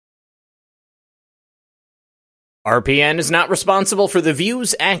RPN is not responsible for the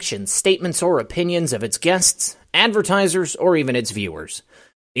views, actions, statements, or opinions of its guests, advertisers, or even its viewers.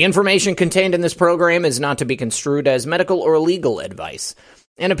 The information contained in this program is not to be construed as medical or legal advice.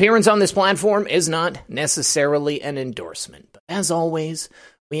 An appearance on this platform is not necessarily an endorsement. But as always,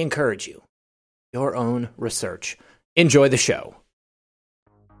 we encourage you, your own research. Enjoy the show.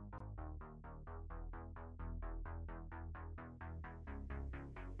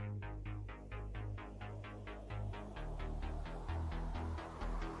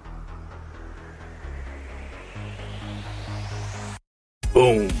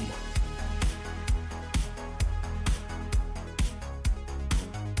 Boom.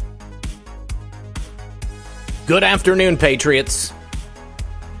 Good afternoon, Patriots.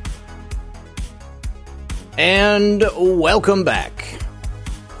 And welcome back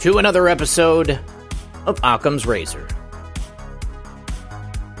to another episode of Occam's Razor.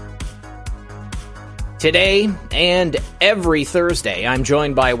 Today and every Thursday, I'm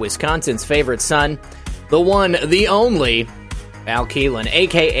joined by Wisconsin's favorite son, the one, the only, Al Keelan,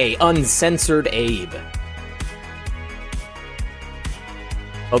 a.k.a. Uncensored Abe.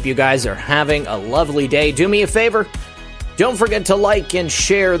 Hope you guys are having a lovely day. Do me a favor, don't forget to like and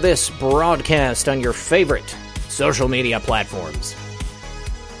share this broadcast on your favorite social media platforms.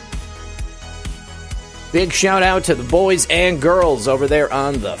 Big shout out to the boys and girls over there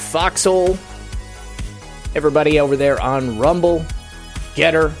on the Foxhole. Everybody over there on Rumble,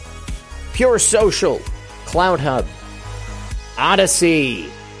 Getter, Pure Social, Cloud Hub, Odyssey.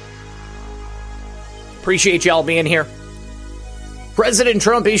 Appreciate y'all being here. President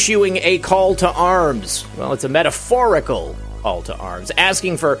Trump issuing a call to arms. Well, it's a metaphorical call to arms,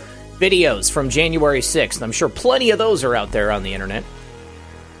 asking for videos from January 6th. I'm sure plenty of those are out there on the internet.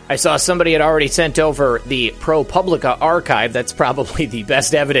 I saw somebody had already sent over the ProPublica archive. That's probably the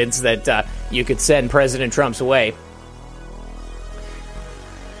best evidence that you could send President Trump's way.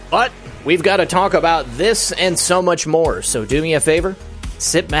 But we've got to talk about this and so much more. So do me a favor,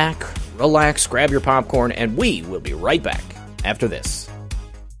 sit back, relax, grab your popcorn, and we will be right back after this.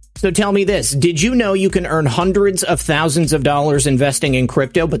 So tell me this, did you know you can earn hundreds of thousands of dollars investing in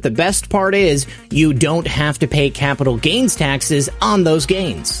crypto, but the best part is you don't have to pay capital gains taxes on those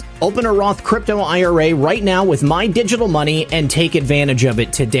gains? Open a Roth crypto IRA right now with My Digital Money and take advantage of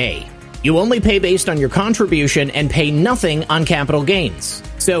it today. You only pay based on your contribution and pay nothing on capital gains.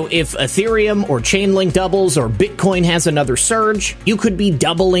 So if Ethereum or Chainlink doubles or Bitcoin has another surge, you could be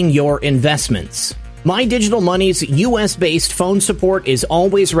doubling your investments. My Digital Money's US-based phone support is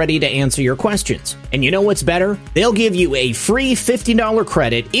always ready to answer your questions. And you know what's better? They'll give you a free $50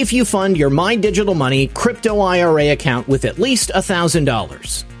 credit if you fund your My Digital Money crypto IRA account with at least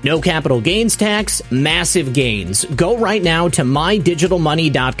 $1,000. No capital gains tax, massive gains. Go right now to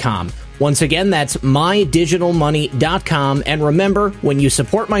mydigitalmoney.com. Once again, that's mydigitalmoney.com. And remember, when you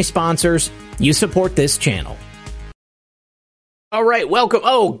support my sponsors, you support this channel. All right, welcome.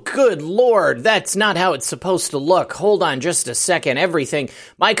 Oh, good Lord, that's not how it's supposed to look. Hold on just a second.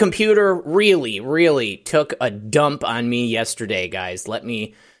 My computer really took a dump on me yesterday, guys. Let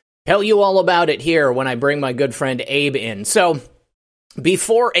me tell you all about it here when I bring my good friend Abe in. So,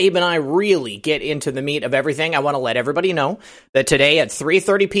 before Abe and I really get into the meat of everything, I want to let everybody know that today at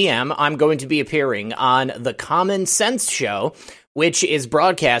 3:30 p.m., I'm going to be appearing on The Common Sense Show, which is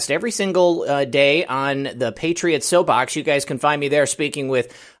broadcast every single day on the Patriot Soapbox. You guys can find me there speaking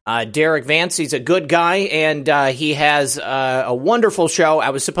with Derek Vance. He's a good guy, and he has a wonderful show. I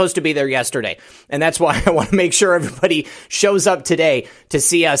was supposed to be there yesterday, and that's why I want to make sure everybody shows up today to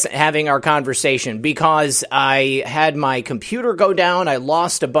see us having our conversation, because I had my computer go down. I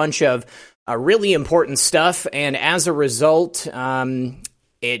lost a bunch of really important stuff, and as a result,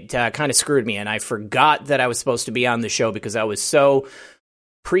 it kind of screwed me, and I forgot that I was supposed to be on the show because I was so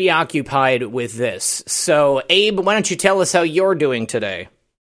preoccupied with this. So, Abe, why don't you tell us how you're doing today?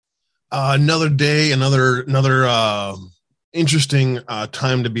 Another day, another interesting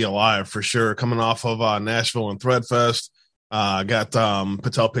time to be alive, for sure. Coming off of Nashville and Threadfest. Got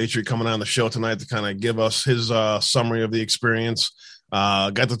Patel Patriot coming on the show tonight to kind of give us his summary of the experience.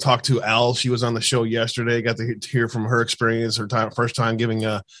 Got to talk to Al. She was on the show yesterday. Got to hear from her experience, first time giving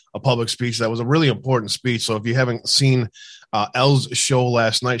a public speech. That was a really important speech. So if you haven't seen Al's show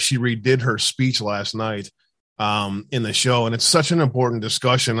last night, she redid her speech last night in the show. And it's such an important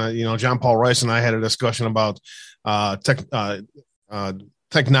discussion. John Paul Rice and I had a discussion about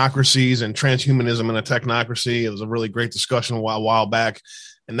technocracies and transhumanism in a technocracy. It was a really great discussion a while back.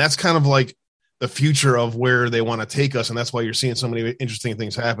 And that's kind of like the future of where they want to take us. And that's why you're seeing so many interesting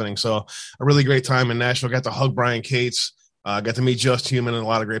things happening. So a really great time in Nashville. Got to hug Brian Cates. Got to meet Just Human and a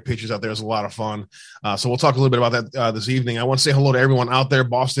lot of great pictures out there. It was a lot of fun. So we'll talk a little bit about that this evening. I want to say hello to everyone out there.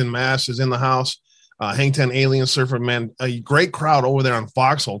 Boston, Mass is in the house. Hang 10 Alien Surfer, man, a great crowd over there on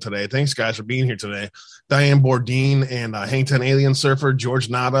Foxhole today. Thanks, guys, for being here today. Diane Bourdin and Hang 10 Alien Surfer, George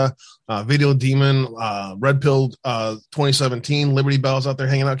Nada, Video Demon, Red Pill 2017, Liberty Bells out there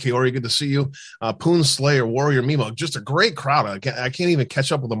hanging out. Kiori, good to see you. Poon Slayer, Warrior Mimo, just a great crowd. I can't even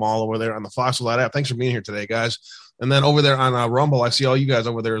catch up with them all over there on the Foxhole app. Thanks for being here today, guys. And then over there on Rumble, I see all you guys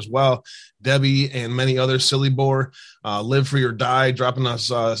over there as well. Debbie and many others, Silly Boar, Live Free or Die, dropping you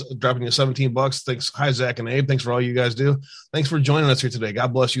 $17. Thanks. Hi, Zach and Abe. Thanks for all you guys do. Thanks for joining us here today.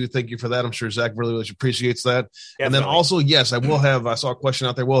 God bless you. Thank you for that. I'm sure Zach really appreciates that. Definitely. And then also, yes, I saw a question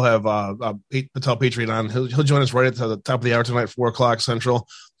out there. We'll have Patel Patriot on. He'll join us right at the top of the hour tonight, 4:00 Central,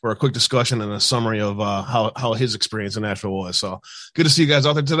 for a quick discussion and a summary of how his experience in Nashville was. So good to see you guys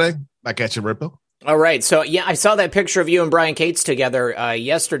out there today. Back at you, Red Pill. All right. So, yeah, I saw that picture of you and Brian Cates together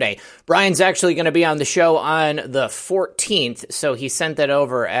yesterday. Brian's actually going to be on the show on the 14th, so he sent that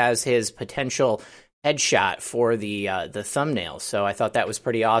over as his potential headshot for the thumbnail. So I thought that was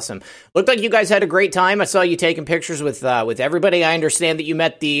pretty awesome. Looked like you guys had a great time. I saw you taking pictures with everybody. I understand that you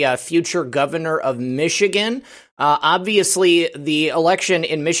met the future governor of Michigan. Obviously, the election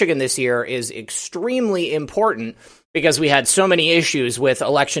in Michigan this year is extremely important, because we had so many issues with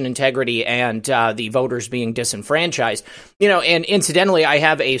election integrity and the voters being disenfranchised. And incidentally, I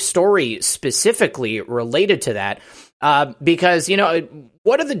have a story specifically related to that because,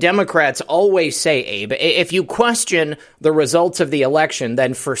 what do the Democrats always say, Abe? If you question the results of the election,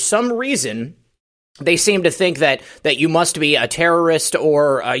 then for some reason they seem to think that you must be a terrorist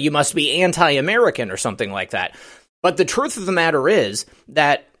or you must be anti-American or something like that. But the truth of the matter is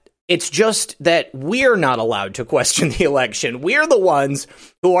that it's just that we're not allowed to question the election. We're the ones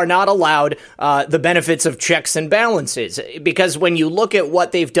who are not allowed the benefits of checks and balances. Because when you look at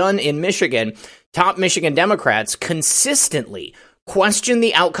what they've done in Michigan, top Michigan Democrats consistently question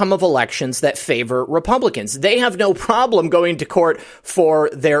the outcome of elections that favor Republicans. They have no problem going to court for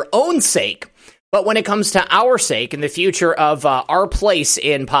their own sake. But when it comes to our sake and the future of our place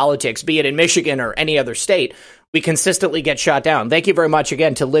in politics, be it in Michigan or any other state, we consistently get shot down. Thank you very much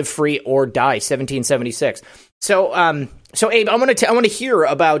again to Live Free or Die 1776. So Abe, I want to hear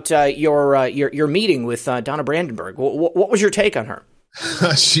about your meeting with Donna Brandenburg. What was your take on her?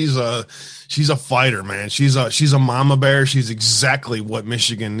 She's a fighter, man. She's a mama bear. She's exactly what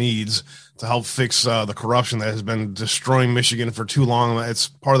Michigan needs to help fix the corruption that has been destroying Michigan for too long. It's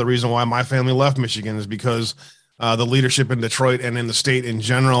part of the reason why my family left Michigan, is because the leadership in Detroit and in the state in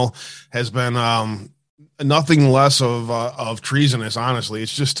general has been nothing less of treasonous. Honestly,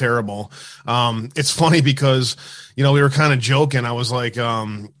 it's just terrible. It's funny because, we were kind of joking. I was like,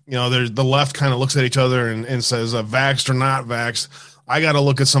 the left kind of looks at each other and says, vaxxed or not vaxxed. I got to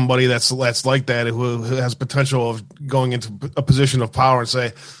look at somebody that's like that, who has potential of going into a position of power and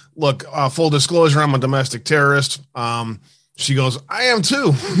say, look, full disclosure, I'm a domestic terrorist. She goes, I am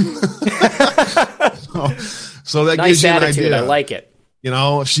too. so that nice gives you an attitude. idea. I like it.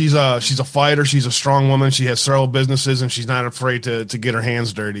 She's a fighter. She's a strong woman. She has several businesses, and she's not afraid to get her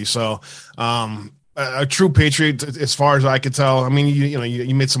hands dirty. So, a true patriot, as far as I could tell. I mean,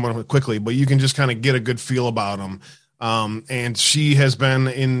 you meet someone quickly, but you can just kind of get a good feel about them. And she has been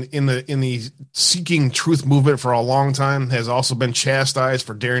in the seeking truth movement for a long time, has also been chastised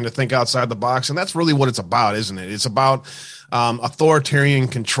for daring to think outside the box. And that's really what it's about, isn't it? It's about authoritarian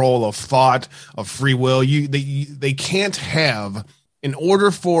control of thought, of free will. They can't have, in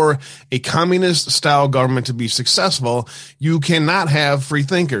order for a communist style government to be successful, you cannot have free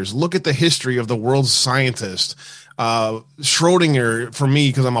thinkers. Look at the history of the world's scientists. Schrodinger, for me,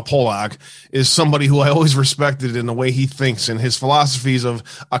 because I'm a Polak, is somebody who I always respected in the way he thinks, and his philosophies of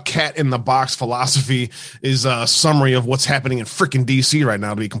a cat in the box philosophy is a summary of what's happening in frickin' DC right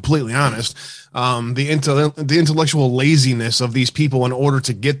now, to be completely honest. The intellectual laziness of these people in order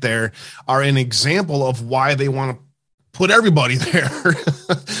to get there are an example of why they want to put everybody there.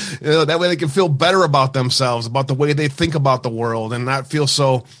 That way they can feel better about themselves, about the way they think about the world, and not feel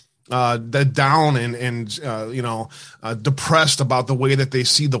so down and depressed about the way that they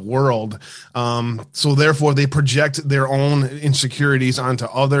see the world. So therefore they project their own insecurities onto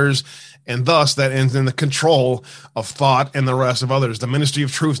others, and thus that ends in the control of thought and the rest of others. The Ministry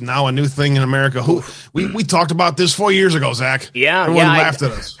of Truth, now a new thing in America. We talked about this 4 years ago, Zach. Yeah. Everyone laughed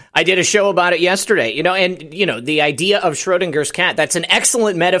at us. I did a show about it yesterday, the idea of Schrodinger's cat, that's an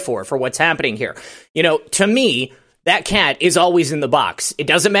excellent metaphor for what's happening here. To me, that cat is always in the box. It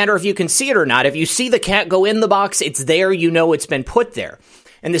doesn't matter if you can see it or not. If you see the cat go in the box, it's there, it's been put there.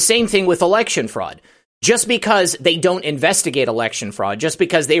 And the same thing with election fraud. Just because they don't investigate election fraud, just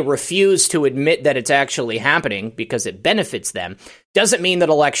because they refuse to admit that it's actually happening because it benefits them, doesn't mean that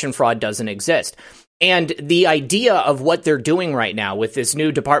election fraud doesn't exist. And the idea of what they're doing right now with this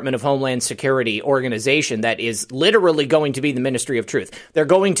new Department of Homeland Security organization that is literally going to be the Ministry of Truth. They're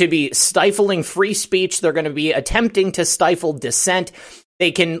going to be stifling free speech. They're going to be attempting to stifle dissent.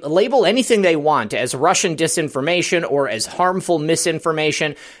 They can label anything they want as Russian disinformation or as harmful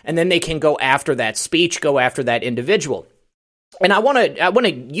misinformation, and then they can go after that speech, go after that individual. And I want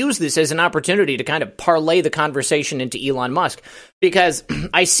to use this as an opportunity to kind of parlay the conversation into Elon Musk, because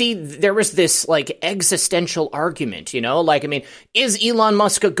I see there was this like existential argument, is Elon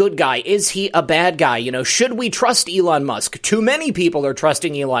Musk a good guy? Is he a bad guy? Should we trust Elon Musk? Too many people are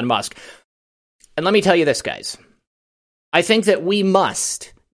trusting Elon Musk. And let me tell you this, guys. I think that we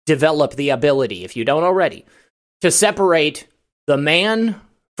must develop the ability, if you don't already, to separate the man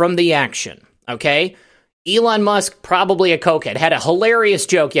from the action, okay? Elon Musk, probably a cokehead, had a hilarious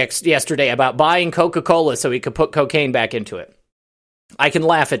joke yesterday about buying Coca-Cola so he could put cocaine back into it. I can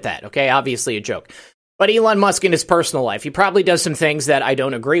laugh at that, okay? Obviously a joke. But Elon Musk in his personal life, he probably does some things that I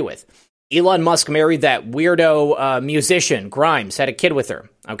don't agree with. Elon Musk married that weirdo musician, Grimes, had a kid with her,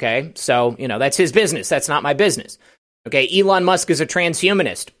 okay? So, that's his business. That's not my business. Okay, Elon Musk is a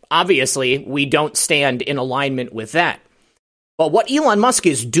transhumanist. Obviously, we don't stand in alignment with that. But what Elon Musk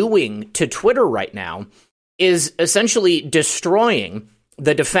is doing to Twitter right now is essentially destroying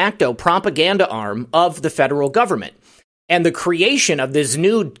the de facto propaganda arm of the federal government. And the creation of this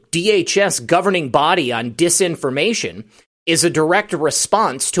new DHS governing body on disinformation is a direct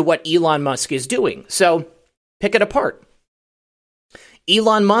response to what Elon Musk is doing. So, pick it apart.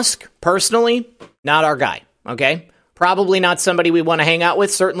 Elon Musk, personally, not our guy, okay? Probably not somebody we want to hang out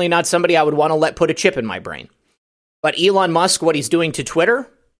with. Certainly not somebody I would want to let put a chip in my brain. But Elon Musk, what he's doing to Twitter,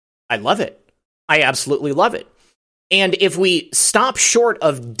 I love it. I absolutely love it. And if we stop short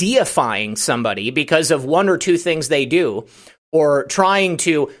of deifying somebody because of one or two things they do, or trying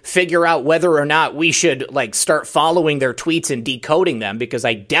to figure out whether or not we should start following their tweets and decoding them, because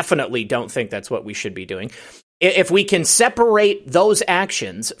I definitely don't think that's what we should be doing. If we can separate those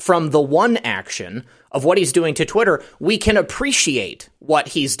actions from the one action of what he's doing to Twitter, we can appreciate what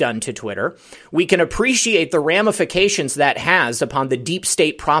he's done to Twitter. We can appreciate the ramifications that has upon the deep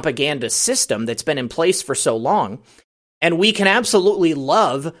state propaganda system that's been in place for so long. And we can absolutely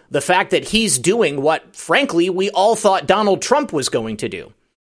love the fact that he's doing what, frankly, we all thought Donald Trump was going to do.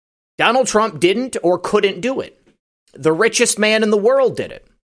 Donald Trump didn't or couldn't do it. The richest man in the world did it.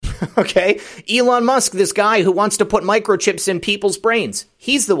 Okay? Elon Musk, this guy who wants to put microchips in people's brains,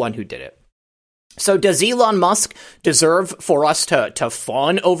 he's the one who did it. So does Elon Musk deserve for us to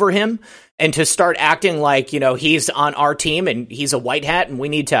fawn over him and to start acting like, he's on our team and he's a white hat and we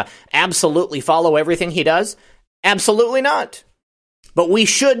need to absolutely follow everything he does? Absolutely not. But we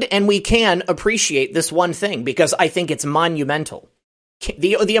should and we can appreciate this one thing because I think it's monumental.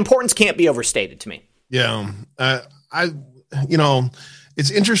 The importance can't be overstated to me. Yeah. It's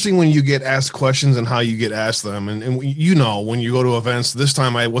interesting when you get asked questions and how you get asked them. And when you go to events, this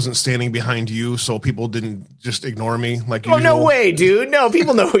time I wasn't standing behind you, so people didn't just ignore me like usual. Oh, no way, dude. No,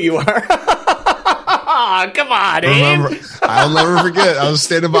 people know who you are. Come on, Abe. I'll never forget. I was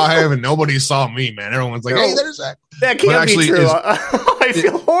standing behind him and nobody saw me, man. Everyone's like, hey, there's Zach. That can't be true. I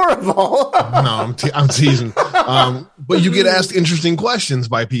feel horrible. No, I'm teasing. But you get asked interesting questions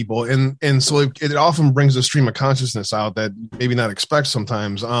by people. And so it often brings a stream of consciousness out that maybe not expect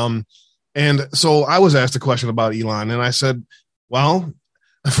sometimes. And so I was asked a question about Elon and I said, well,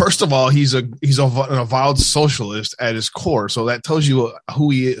 first of all, he's an avowed socialist at his core. So that tells you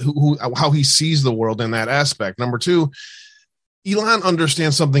how he sees the world in that aspect. Number two, Elon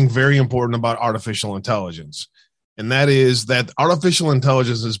understands something very important about artificial intelligence. And that is that artificial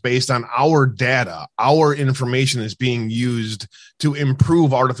intelligence is based on our data. Our information is being used to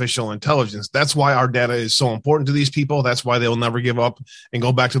improve artificial intelligence. That's why our data is so important to these people. That's why they'll never give up and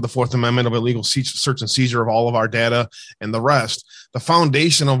go back to the Fourth Amendment of illegal search and seizure of all of our data and the rest. The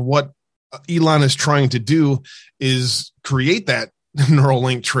foundation of what Elon is trying to do is create that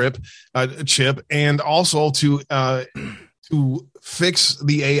Neuralink chip and also to fix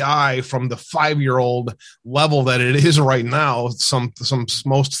the AI from the 5-year-old level that it is right now.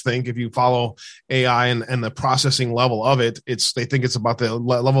 Most think if you follow AI and the processing level of it, they think it's about the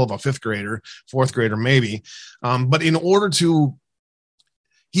level of a 5th grader, 4th grader, maybe. But in order to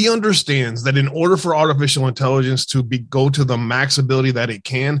He understands that in order for artificial intelligence to go to the max ability that it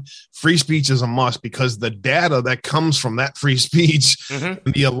can, free speech is a must, because the data that comes from that free speech,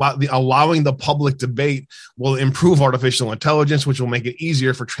 the allowing the public debate, will improve artificial intelligence, which will make it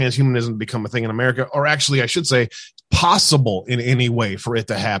easier for transhumanism to become a thing in America, or actually, I should say, possible in any way for it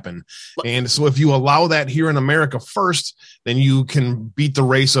to happen. And so if you allow that here in America first, then you can beat the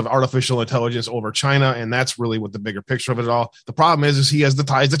race of artificial intelligence over China. And that's really what the bigger picture of it all. The problem is he has the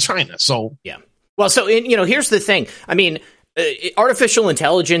ties to China. So, yeah. Well, so, here's the thing. I mean, artificial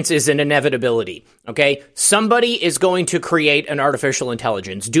intelligence is an inevitability. Okay. Somebody is going to create an artificial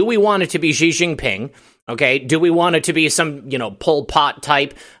intelligence. Do we want it to be Xi Jinping? Okay. Do we want it to be some, Pol Pot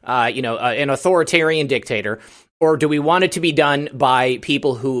type, an authoritarian dictator? Or do we want it to be done by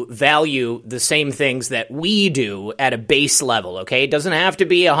people who value the same things that we do at a base level, okay? It doesn't have to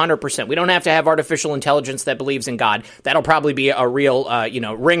be 100%. We don't have to have artificial intelligence that believes in God. That'll probably be a real,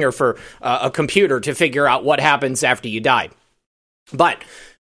 ringer for a computer to figure out what happens after you die. But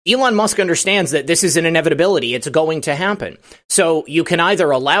Elon Musk understands that this is an inevitability. It's going to happen. So you can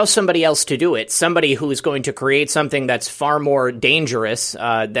either allow somebody else to do it, somebody who is going to create something that's far more dangerous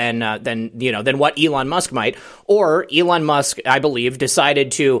than what Elon Musk might, or Elon Musk, I believe,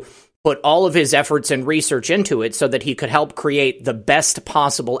 decided to put all of his efforts and research into it so that he could help create the best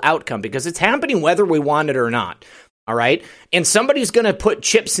possible outcome, because it's happening whether we want it or not. All right. And somebody's going to put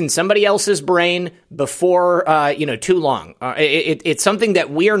chips in somebody else's brain before, too long. It's something that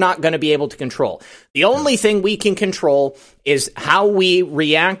we are not going to be able to control. The only thing we can control is how we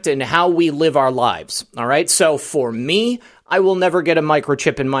react and how we live our lives. All right. So for me, I will never get a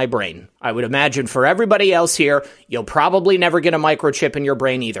microchip in my brain. I would imagine for everybody else here, you'll probably never get a microchip in your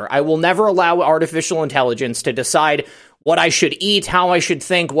brain either. I will never allow artificial intelligence to decide what I should eat, how I should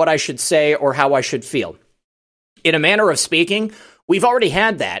think, what I should say, or how I should feel. In a manner of speaking, we've already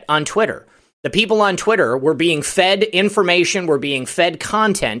had that on Twitter. The people on Twitter were being fed information, were being fed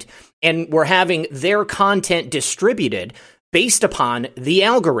content, and were having their content distributed based upon the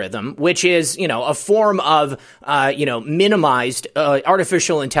algorithm, which is, a form of, minimized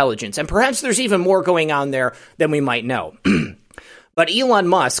artificial intelligence. And perhaps there's even more going on there than we might know. But Elon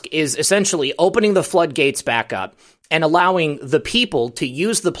Musk is essentially opening the floodgates back up and allowing the people to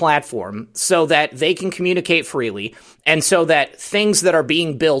use the platform so that they can communicate freely, and so that things that are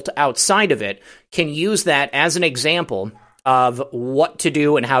being built outside of it can use that as an example of what to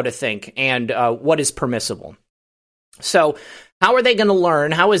do and how to think and what is permissible. So how are they going to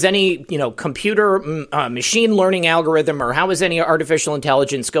learn? How is any, computer machine learning algorithm, or how is any artificial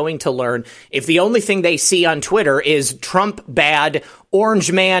intelligence going to learn if the only thing they see on Twitter is Trump bad,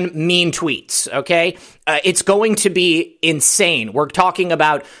 orange man mean tweets? Okay, it's going to be insane. We're talking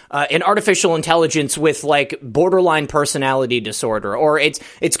about an artificial intelligence with like borderline personality disorder, or it's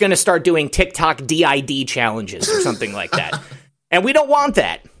going to start doing TikTok DID challenges or something like that, and we don't want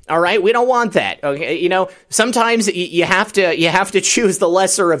that. All right, we don't want that. Okay, sometimes you have to choose the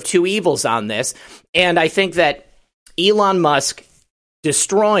lesser of two evils on this, and I think that Elon Musk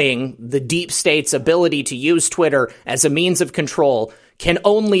destroying the deep state's ability to use Twitter as a means of control can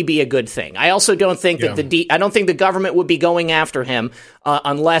only be a good thing. I also don't think that I don't think the government would be going after him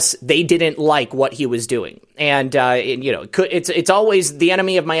unless they didn't like what he was doing. And it's always the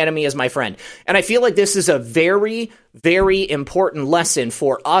enemy of my enemy is my friend. And I feel like this is a very, very important lesson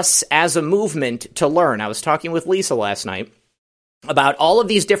for us as a movement to learn. I was talking with Lisa last night about all of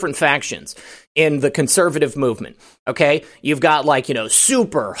these different factions in the conservative movement. Okay, you've got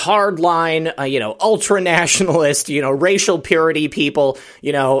super hardline, ultra nationalist, racial purity people,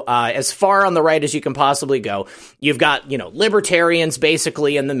 as far on the right as you can possibly go. You've got, libertarians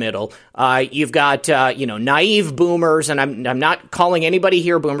basically in the middle. You've got, naive boomers, and I'm not calling anybody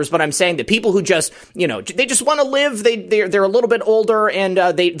here boomers, but I'm saying that people who just, they just want to live. They're a little bit older, and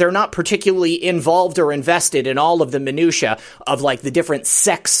they're not particularly involved or invested in all of the minutia of like the different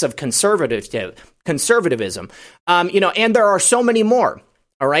sects of conservatism. And there are so many more.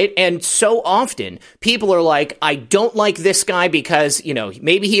 All right. And so often people are like, I don't like this guy because,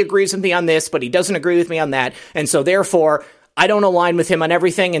 maybe he agrees with me on this, but he doesn't agree with me on that. And so therefore, I don't align with him on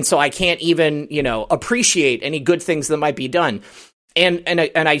everything. And so I can't even, appreciate any good things that might be done. And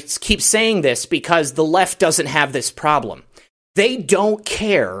I keep saying this because the left doesn't have this problem. They don't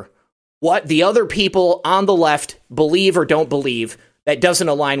care what the other people on the left believe or don't believe that doesn't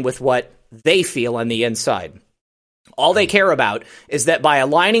align with what they feel on the inside. All they care about is that by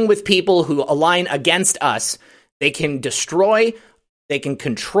aligning with people who align against us, they can destroy, they can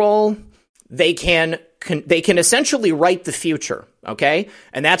control, they can essentially write the future, okay?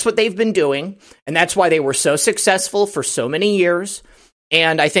 And that's what they've been doing, and that's why they were so successful for so many years.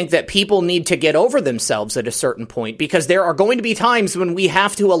 And I think that people need to get over themselves at a certain point, because there are going to be times when we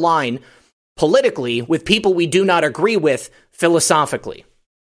have to align politically with people we do not agree with philosophically.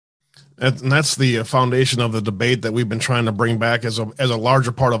 And that's the foundation of the debate that we've been trying to bring back as a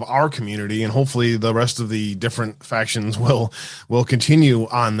larger part of our community, and hopefully the rest of the different factions will continue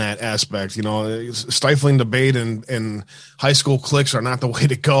on that aspect. You know, stifling debate and high school cliques are not the way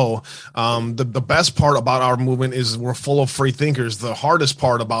to go. The best part about our movement is we're full of free thinkers. The hardest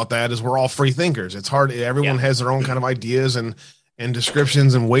part about that is we're all free thinkers. It's hard. Everyone has their own kind of ideas and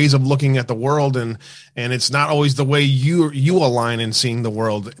descriptions and ways of looking at the world, and it's not always the way you align in seeing the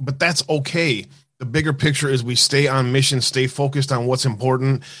world, but that's okay. The bigger picture is we stay on mission, stay focused on what's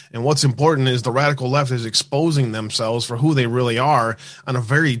important, and what's important is the radical left is exposing themselves for who they really are on a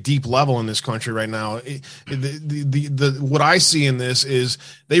very deep level in this country right now. What I see in this is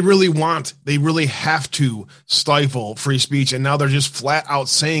they really have to stifle free speech, and now they're just flat out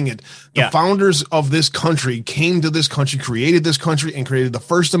saying it. The founders of this country came to this country, created this country, and created the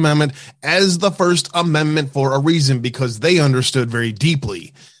First Amendment as the First Amendment for a reason, because they understood very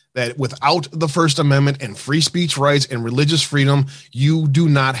deeply that without the First Amendment and free speech rights and religious freedom, you do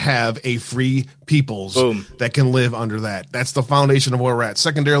not have a free peoples that can live under that. That's the foundation of where we're at.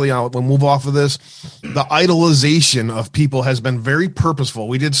 Secondarily, we'll move off of this. The idolization of people has been very purposeful.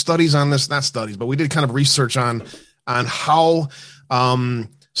 We did studies on this, not studies, but we did kind of research on how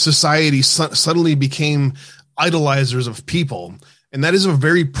society suddenly became idolizers of people. And that is a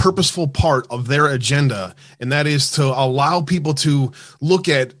very purposeful part of their agenda. And that is to allow people to look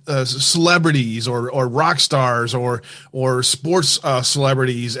at celebrities or rock stars or sports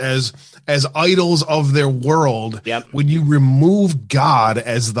celebrities as idols of their world. Yep. When you remove God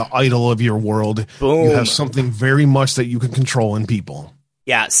as the idol of your world, you have something very much that you can control in people.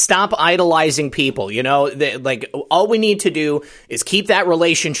 Yeah, stop idolizing people. You know, all we need to do is keep that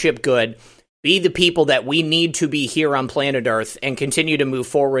relationship good. Be the people that we need to be here on planet Earth, and continue to move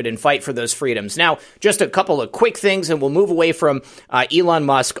forward and fight for those freedoms. Now, just a couple of quick things, and we'll move away from Elon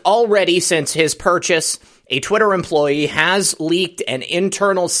Musk. Already since his purchase, a Twitter employee has leaked an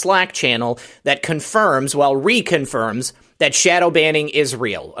internal Slack channel that reconfirms that shadow banning is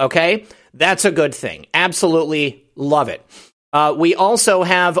real, okay? That's a good thing. Absolutely love it. We also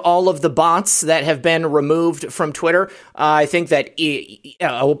have all of the bots that have been removed from Twitter. I think that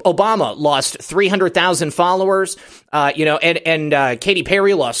Obama lost 300,000 followers, and Katy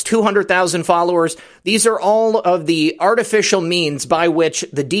Perry lost 200,000 followers. These are all of the artificial means by which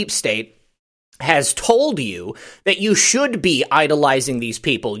the deep state has told you that you should be idolizing these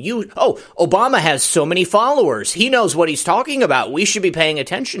people. Obama has so many followers. He knows what he's talking about. We should be paying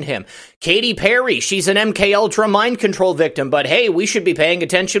attention to him. Katy Perry, she's an MK Ultra mind control victim, but hey, we should be paying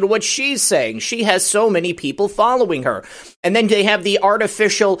attention to what she's saying. She has so many people following her. And then they have the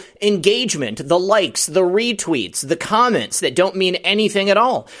artificial engagement, the likes, the retweets, the comments that don't mean anything at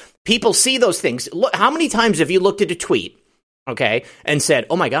all. People see those things. Look, how many times have you looked at a tweet, okay, and said,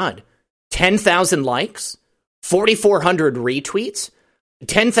 oh my God, 10,000 likes, 4,400 retweets,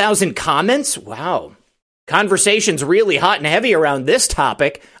 10,000 comments? Wow. Conversation's really hot and heavy around this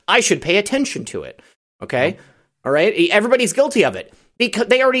topic. I should pay attention to it. Okay? All right? Everybody's guilty of it because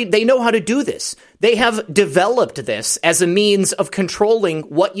they know how to do this. They have developed this as a means of controlling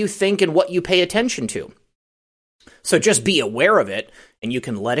what you think and what you pay attention to. So just be aware of it and you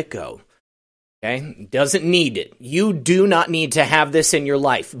can let it go. Okay? Doesn't need it. You do not need to have this in your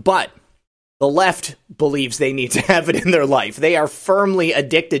life, but the left believes they need to have it in their life. They are firmly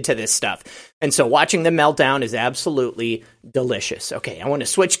addicted to this stuff. And so watching them melt down is absolutely delicious. Okay, I want to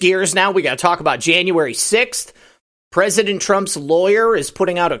switch gears now. We got to talk about January 6th. President Trump's lawyer is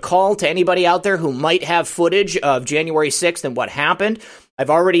putting out a call to anybody out there who might have footage of January 6th and what happened. I've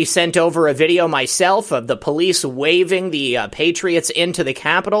already sent over a video myself of the police waving the Patriots into the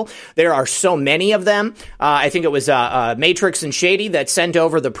Capitol. There are so many of them. I think it was Matrix and Shady that sent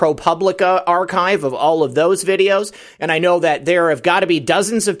over the ProPublica archive of all of those videos. And I know that there have got to be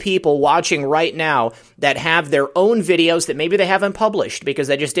dozens of people watching right now that have their own videos that maybe they haven't published because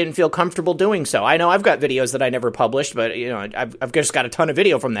they just didn't feel comfortable doing so. I know I've got videos that I never published, but I've just got a ton of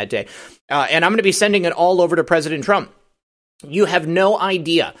video from that day. And I'm going to be sending it all over to President Trump. You have no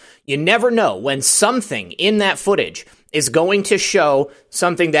idea. You never know when something in that footage is going to show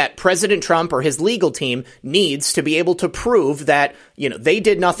something that President Trump or his legal team needs to be able to prove that, they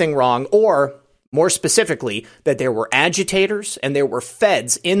did nothing wrong, or more specifically, that there were agitators and there were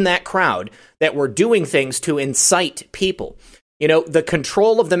feds in that crowd that were doing things to incite people. The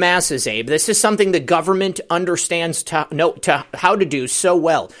control of the masses, Abe. This is something the government understands how to do so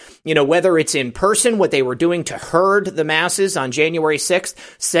well. Whether it's in person, what they were doing to herd the masses on January 6th,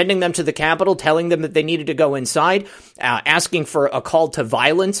 sending them to the Capitol, telling them that they needed to go inside, asking for a call to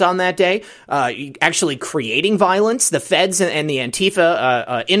violence on that day, actually creating violence, the feds and the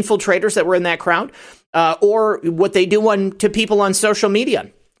Antifa infiltrators that were in that crowd, or what they do to people on social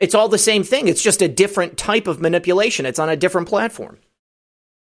media. It's all the same thing. It's just a different type of manipulation. It's on a different platform.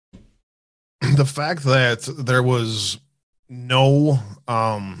 The fact that there was no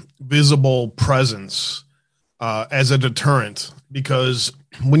visible presence as a deterrent, because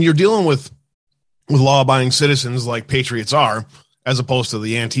when you're dealing with law-abiding citizens like patriots are, as opposed to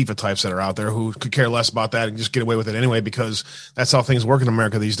the Antifa types that are out there who could care less about that and just get away with it anyway, because that's how things work in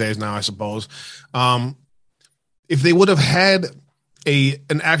America these days now, I suppose. If they would have had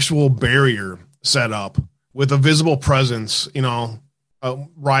an actual barrier set up with a visible presence,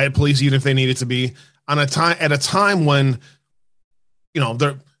 riot police, even if they needed to be at a time when,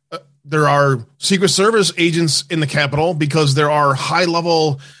 there are Secret Service agents in the Capitol, because there are high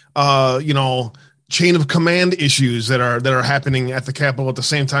level, chain of command issues that are happening at the Capitol at the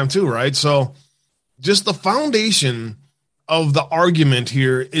same time too. Right. So just the foundation of the argument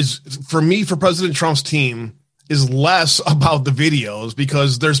here is, for President Trump's team, is less about the videos,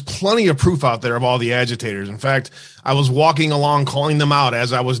 because there's plenty of proof out there of all the agitators. In fact, I was walking along calling them out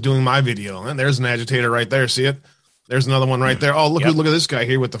as I was doing my video, and there's an agitator right there. See it? There's another one right there. Oh, look at this guy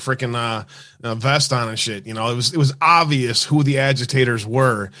here with the freaking vest on and shit. It was obvious who the agitators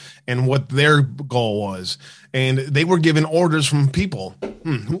were and what their goal was. And they were given orders from people.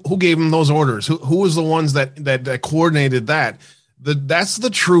 Who gave them those orders? Who was the ones that coordinated that? That's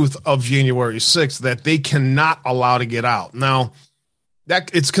the truth of January 6th that they cannot allow to get out. Now, that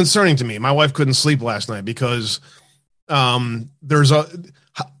it's concerning to me. My wife couldn't sleep last night because they're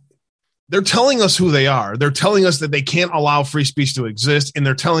telling us who they are. They're telling us that they can't allow free speech to exist, and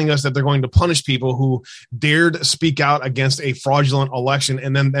they're telling us that they're going to punish people who dared speak out against a fraudulent election,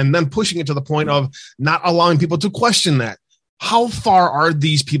 and then pushing it to the point of not allowing people to question that. How far are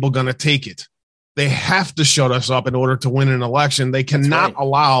these people going to take it? They have to shut us up in order to win an election. They cannot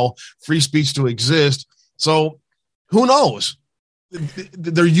allow free speech to exist. So who knows?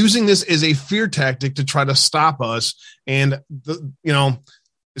 They're using this as a fear tactic to try to stop us. And,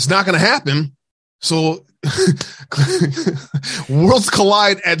 it's not going to happen. So worlds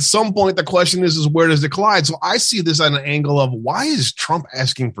collide at some point. The question is where does it collide? So I see this on an angle of, why is Trump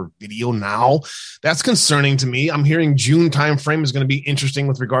asking for video now? That's concerning to me. I'm hearing June timeframe is going to be interesting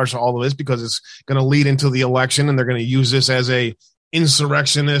with regards to all of this, because it's going to lead into the election, and they're going to use this as a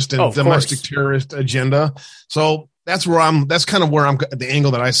insurrectionist and domestic terrorist agenda. So that's kind of where I'm the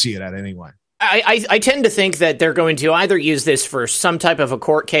angle that I see it at anyway. I tend to think that they're going to either use this for some type of a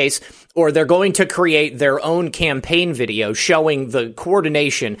court case, or they're going to create their own campaign video showing the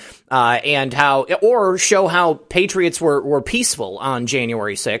coordination and or show how patriots were peaceful on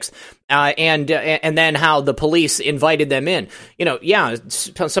January 6th. And then how the police invited them in.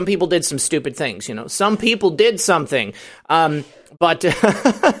 Some people did some stupid things. Some people did something, but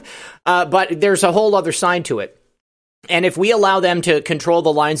there's a whole other side to it. And if we allow them to control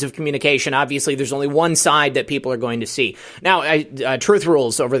the lines of communication, obviously there's only one side that people are going to see. Now, Truth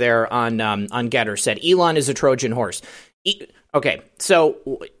Rules over there on Getter said Elon is a Trojan horse. Okay,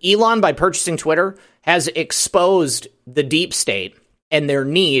 so Elon, by purchasing Twitter, has exposed the deep state and their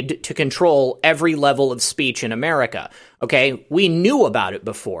need to control every level of speech in America. Okay, we knew about it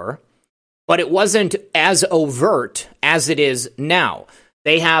before, but it wasn't as overt as it is now.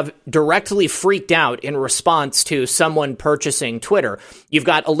 They have directly freaked out in response to someone purchasing Twitter. You've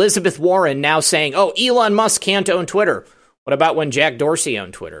got Elizabeth Warren now saying, Elon Musk can't own Twitter. What about when Jack Dorsey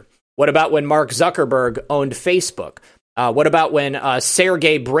owned Twitter? What about when Mark Zuckerberg owned Facebook? What about when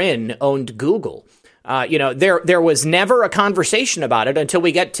Sergey Brin owned Google? There was never a conversation about it until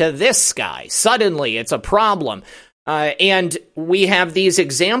we get to this guy. Suddenly, it's a problem. And we have these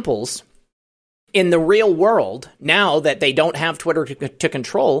examples in the real world. Now that they don't have Twitter to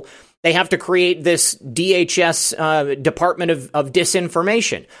control, they have to create this DHS Department of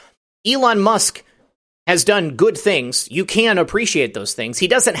Disinformation. Elon Musk has done good things. You can appreciate those things. He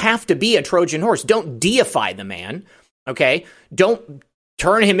doesn't have to be a Trojan horse. Don't deify the man, okay? Don't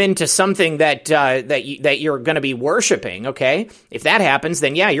turn him into something that you're going to be worshiping, okay? If that happens,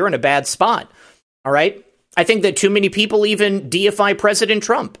 then yeah, you're in a bad spot, all right? I think that too many people even deify President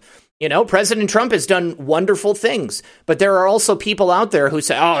Trump. You know, President Trump has done wonderful things, but there are also people out there who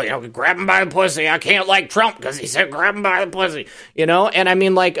say, oh, you know, grab him by the pussy. I can't like Trump because he said grab him by the pussy, you know? And I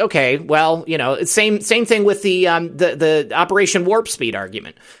mean, like, okay, well, you know, same thing with the Operation Warp Speed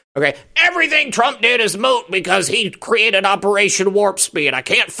argument. Okay, everything Trump did is moot because he created Operation Warp Speed. I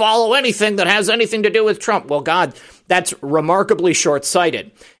can't follow anything that has anything to do with Trump. Well, God, that's remarkably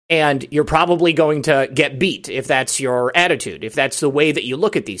short-sighted. And you're probably going to get beat if that's your attitude, if that's the way that you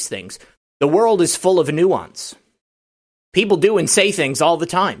look at these things. The world is full of nuance. People do and say things all the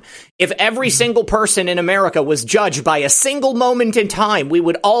time. If every single person in America was judged by a single moment in time, we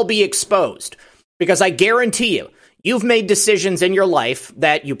would all be exposed. Because I guarantee you, you've made decisions in your life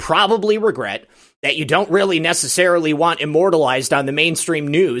that you probably regret, that you don't really necessarily want immortalized on the mainstream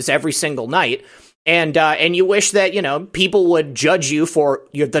news every single night. And you wish that, you know, people would judge you for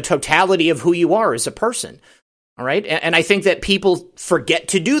the totality of who you are as a person. All right. And I think that people forget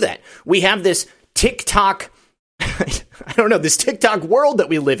to do that. We have this TikTok, I don't know, this TikTok world that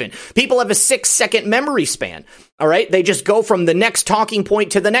we live in. People have a 6-second memory span. All right. They just go from the next talking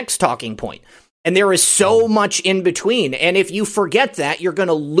point to the next talking point. And there is so much in between. And if you forget that, you're going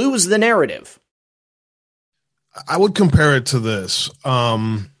to lose the narrative. I would compare it to this.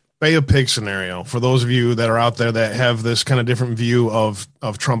 Bay of Pig scenario for those of you that are out there that have this kind of different view of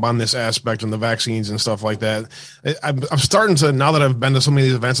Trump on this aspect and the vaccines and stuff like that. I'm starting to, now that I've been to so many of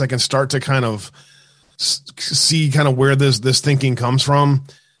these events, I can start to kind of see kind of where this thinking comes from.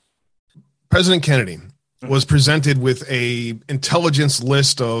 President Kennedy was presented with a intelligence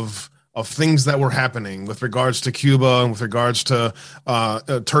list of things that were happening with regards to Cuba and with regards to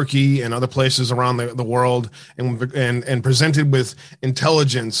Turkey and other places around the world, and presented with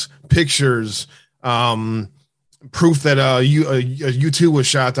intelligence, pictures, proof that U2 was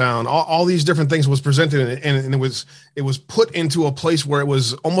shot down. All these different things was presented, and it was put into a place where it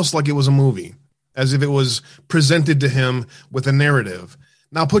was almost like it was a movie, as if it was presented to him with a narrative.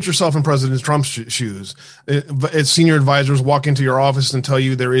 Now put yourself in President Trump's shoes. As senior advisors walk into your office and tell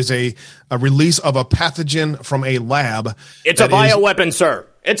you there is a release of a pathogen from a lab. It's a bioweapon, sir.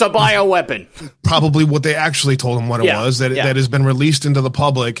 It's a bioweapon. Probably what they actually told him what it was, that has been released into the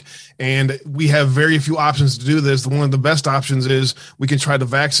public. And we have very few options to do this. One of the best options is we can try to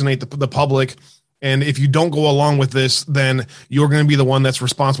vaccinate the public. And if you don't go along with this, then you're going to be the one that's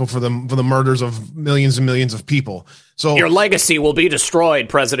responsible for the murders of millions and millions of people. So your legacy will be destroyed,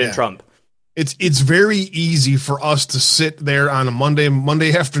 President Trump. It's very easy for us to sit there on a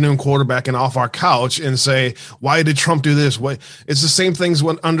Monday afternoon quarterbacking off our couch and say, why did Trump do this? It's the same things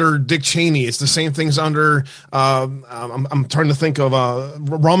under Dick Cheney. It's the same things under I'm trying to think of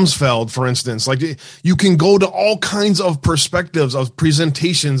Rumsfeld, for instance. Like, you can go to all kinds of perspectives of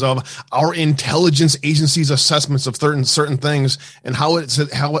presentations of our intelligence agency's assessments of certain things and how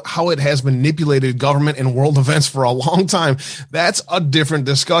it has manipulated government and world events for a long time. That's a different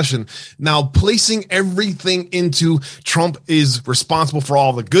discussion. Now, placing everything into Trump is responsible for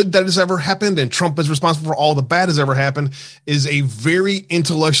all the good that has ever happened and Trump is responsible for all the bad has ever happened is a very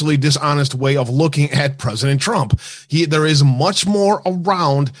intellectually dishonest way of looking at President Trump. There is much more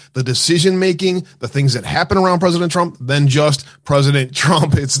around the decision making, the things that happen around President Trump than just President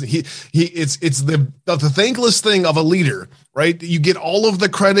Trump. It's the thankless thing of a leader, right? You get all of the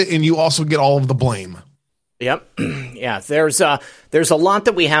credit and you also get all of the blame. Yep. Yeah, there's a lot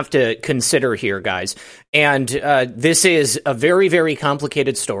that we have to consider here, guys. And this is a very, very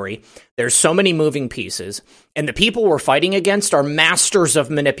complicated story. There's so many moving pieces. And the people we're fighting against are masters of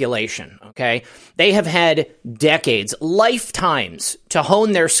manipulation, okay? They have had decades, lifetimes to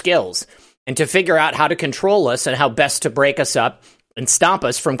hone their skills and to figure out how to control us and how best to break us up and stop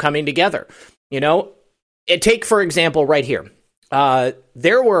us from coming together. You know, take, for example, right here.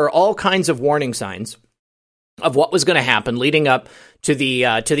 There were all kinds of warning signs of what was going to happen leading up to the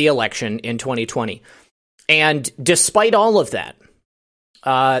election in 2020. And despite all of that,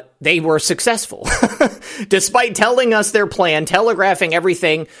 they were successful. Despite telling us their plan, telegraphing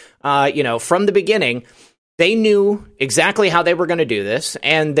everything, from the beginning, they knew exactly how they were going to do this,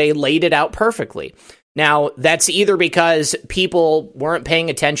 and they laid it out perfectly. Now, that's either because people weren't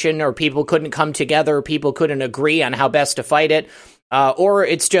paying attention, or people couldn't come together, or people couldn't agree on how best to fight it, or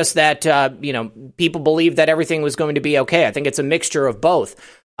it's just that, people believed that everything was going to be okay. I think it's a mixture of both.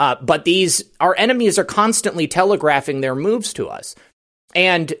 But our enemies are constantly telegraphing their moves to us.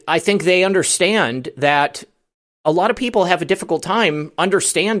 And I think they understand that a lot of people have a difficult time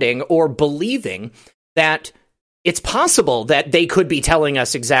understanding or believing that it's possible that they could be telling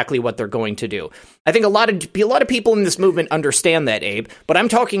us exactly what they're going to do. I think a lot of people in this movement understand that, Abe, but I'm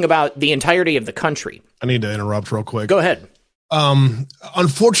talking about the entirety of the country. I need to interrupt real quick. Go ahead.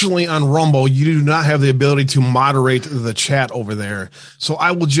 Unfortunately, on Rumble, you do not have the ability to moderate the chat over there. So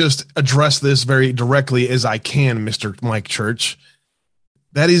I will just address this very directly as I can, Mr. Mike Church.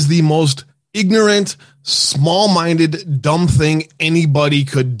 That is the most ignorant, small-minded, dumb thing anybody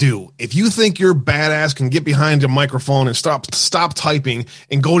could do. If you think you're badass, can get behind a microphone and stop typing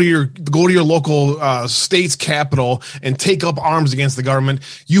and go to your local state's capital and take up arms against the government,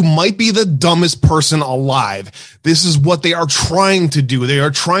 you might be the dumbest person alive. This is what they are trying to do. They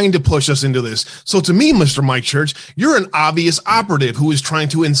are trying to push us into this. So to me, Mr. Mike Church, you're an obvious operative who is trying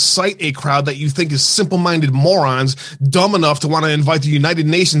to incite a crowd that you think is simple-minded morons, dumb enough to want to invite the United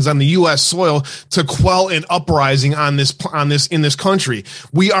Nations on the U.S. soil to quell an uprising in this country.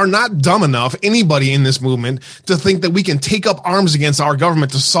 We are not dumb enough, anybody in this movement, to think that we can take up arms against our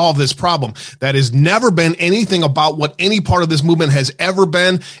government to solve this problem. That has never been anything about what any part of this movement has ever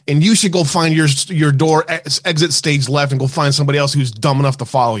been, and you should go find your door exit stage left and go find somebody else who's dumb enough to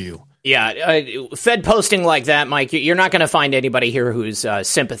follow you. Yeah, Fed posting like that, Mike, you're not going to find anybody here who's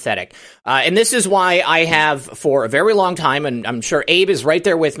sympathetic. And this is why I have, for a very long time, and I'm sure Abe is right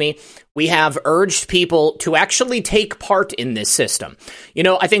there with me, we have urged people to actually take part in this system. You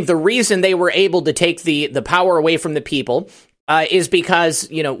know, I think the reason they were able to take the power away from the people is because,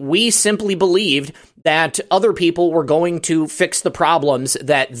 you know, we simply believed that other people were going to fix the problems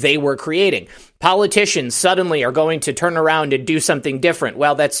that they were creating. Politicians suddenly are going to turn around and do something different.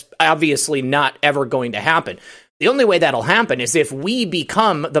 Well, that's obviously not ever going to happen. The only way that'll happen is if we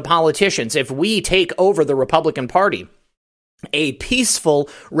become the politicians, if we take over the Republican Party. A peaceful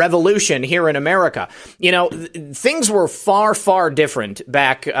revolution here in America. You know, things were far, far different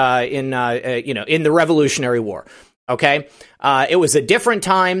back in the Revolutionary War. Okay, it was a different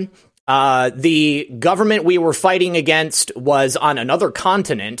time. The government we were fighting against was on another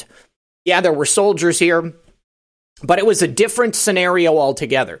continent. Yeah, there were soldiers here, but it was a different scenario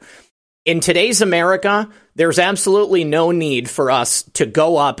altogether. In today's America, there's absolutely no need for us to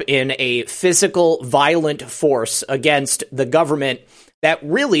go up in a physical, violent force against the government that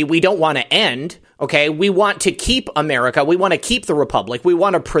really we don't want to end, okay? We want to keep America. We want to keep the republic. We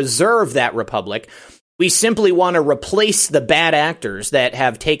want to preserve that republic. We simply want to replace the bad actors that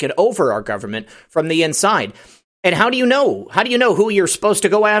have taken over our government from the inside. And how do you know? How do you know who you're supposed to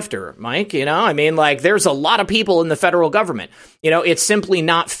go after, Mike? You know, I mean, like, there's a lot of people in the federal government. You know, it's simply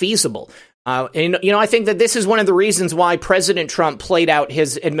not feasible. And, you know, I think that this is one of the reasons why President Trump played out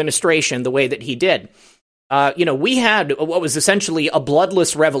his administration the way that he did. You know, we had what was essentially a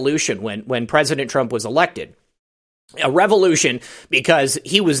bloodless revolution when President Trump was elected. A revolution because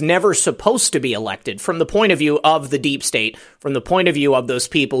he was never supposed to be elected from the point of view of the deep state, from the point of view of those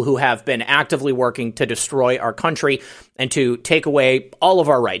people who have been actively working to destroy our country and to take away all of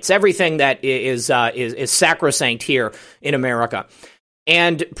our rights, everything that is sacrosanct here in America.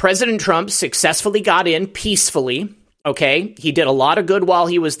 And President Trump successfully got in peacefully. Okay, he did a lot of good while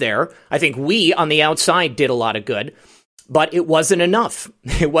he was there. I think we on the outside did a lot of good. But it wasn't enough.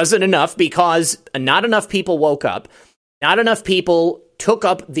 It wasn't enough because not enough people woke up. Not enough people took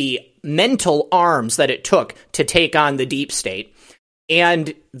up the mental arms that it took to take on the deep state.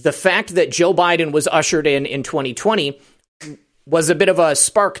 And the fact that Joe Biden was ushered in 2020 was a bit of a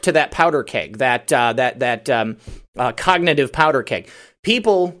spark to that powder keg, that cognitive powder keg.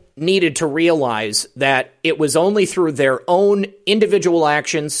 People needed to realize that it was only through their own individual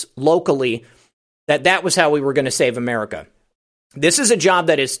actions locally that was how we were going to save America. This is a job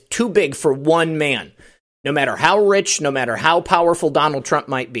that is too big for one man. No matter how rich, no matter how powerful Donald Trump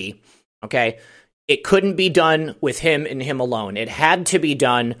might be, okay, it couldn't be done with him and him alone. It had to be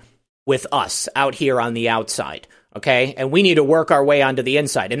done with us out here on the outside, okay? And we need to work our way onto the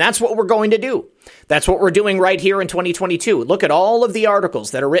inside. And that's what we're going to do. That's what we're doing right here in 2022. Look at all of the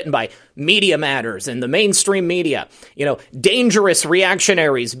articles that are written by Media Matters and the mainstream media. You know, dangerous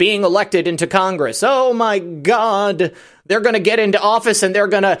reactionaries being elected into Congress. Oh my God. They're going to get into office and they're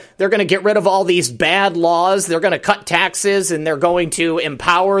going to get rid of all these bad laws. They're going to cut taxes and they're going to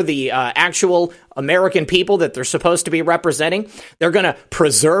empower the actual American people that they're supposed to be representing. They're going to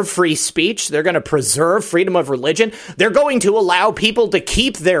preserve free speech. They're going to preserve freedom of religion. They're going to allow people to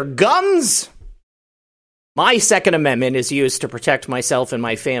keep their guns. My Second Amendment is used to protect myself and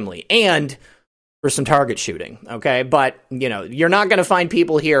my family and for some target shooting, okay? But, you know, you're not going to find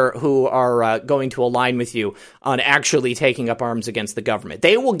people here who are going to align with you on actually taking up arms against the government.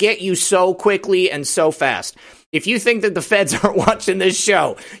 They will get you so quickly and so fast. If you think that the feds aren't watching this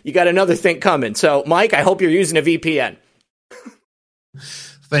show, you got another thing coming. So, Mike, I hope you're using a VPN.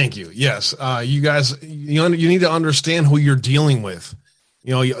 Thank you. Yes, you guys, you need to understand who you're dealing with.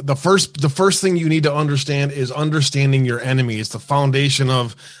 You know, the first thing you need to understand is understanding your enemy. It's the foundation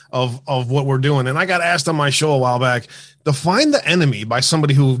of what we're doing. And I got asked on my show a while back, define the enemy by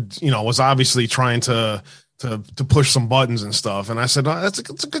somebody who, you know, was obviously trying to push some buttons and stuff. And I said, oh, that's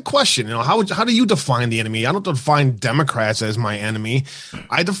a good question. You know, how do you define the enemy? I don't define Democrats as my enemy.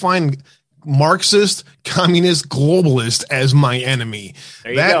 I define Marxist, communist, globalist as my enemy.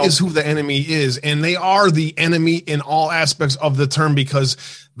 That is who the enemy is. And they are the enemy in all aspects of the term because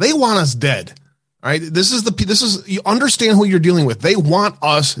they want us dead. All right. You understand who you're dealing with. They want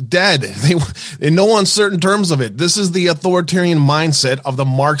us dead. In no uncertain terms of it. This is the authoritarian mindset of the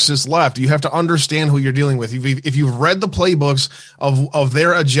Marxist left. You have to understand who you're dealing with. If you've read the playbooks of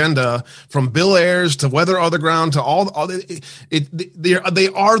their agenda from Bill Ayers to Weather Otherground to they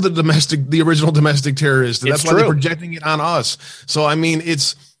are the original domestic terrorists. That's why they're projecting it on us. So, I mean,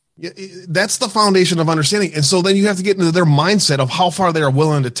 that's the foundation of understanding. And so then you have to get into their mindset of how far they are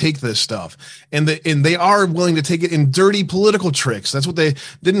willing to take this stuff. And they are willing to take it in dirty political tricks. That's what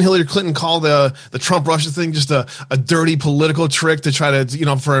didn't Hillary Clinton call the Trump Russia thing just a dirty political trick to try to, you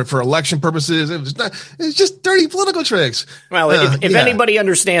know, for election purposes. It's just dirty political tricks. Well, if anybody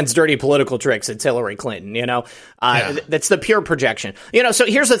understands dirty political tricks, it's Hillary Clinton, you know, that's the pure projection, you know. So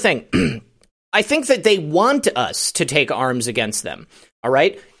here's the thing. I think that they want us to take arms against them. All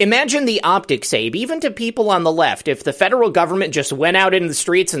right. Imagine the optics, Abe, even to people on the left. If the federal government just went out into the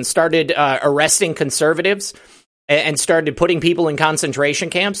streets and started arresting conservatives and started putting people in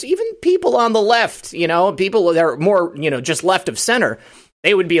concentration camps, even people on the left, you know, people that are more, you know, just left of center,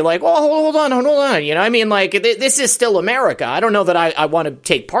 they would be like, oh, hold on. You know, I mean, like, this is still America. I don't know that I want to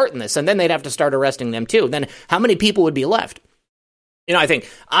take part in this. And then they'd have to start arresting them, too. Then how many people would be left? You know, I think,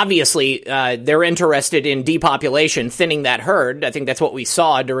 obviously, they're interested in depopulation, thinning that herd. I think that's what we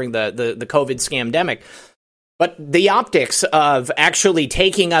saw during the COVID scamdemic. But the optics of actually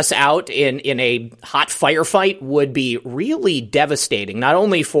taking us out in a hot firefight would be really devastating, not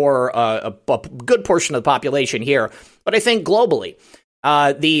only for a good portion of the population here, but I think globally.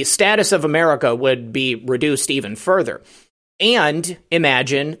 The status of America would be reduced even further. And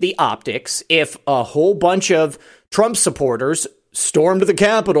imagine the optics if a whole bunch of Trump supporters stormed the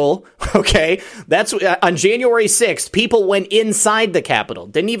Capitol, okay? That's on January 6th, people went inside the Capitol,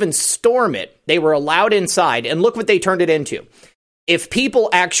 didn't even storm it. They were allowed inside, and look what they turned it into. If people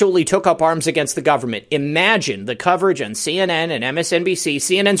actually took up arms against the government, imagine the coverage on CNN and MSNBC.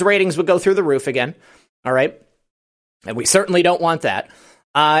 CNN's ratings would go through the roof again, all right? And we certainly don't want that.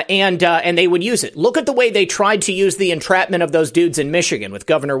 And they would use it. Look at the way they tried to use the entrapment of those dudes in Michigan with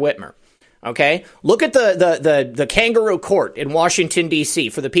Governor Whitmer. Okay, look at the kangaroo court in Washington, D.C.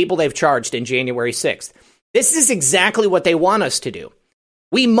 for the people they've charged in January 6th. This is exactly what they want us to do.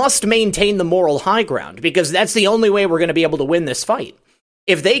 We must maintain the moral high ground because that's the only way we're going to be able to win this fight.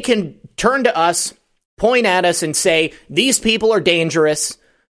 If they can turn to us, point at us and say, these people are dangerous,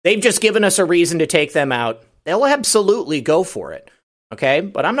 they've just given us a reason to take them out, they'll absolutely go for it. Okay,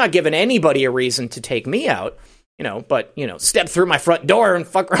 but I'm not giving anybody a reason to take me out. You know, but, you know, step through my front door and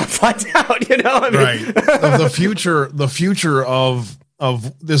fuck around, find out, you know? I mean, right. The future of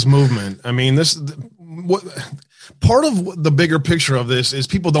this movement. I mean, part of the bigger picture of this is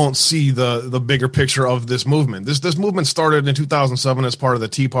people don't see the bigger picture of this movement. This movement started in 2007 as part of the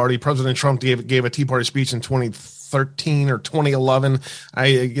Tea Party. President Trump gave a Tea Party speech in 2013 or 2011.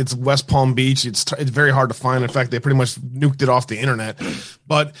 It's West Palm Beach. It's very hard to find. In fact, they pretty much nuked it off the internet.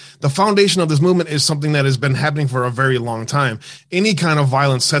 But the foundation of this movement is something that has been happening for a very long time. Any kind of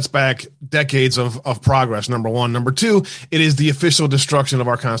violence sets back decades of progress, number one. Number two, it is the official destruction of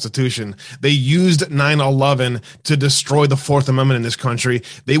our Constitution. They used 9/11 to destroy the Fourth Amendment in this country.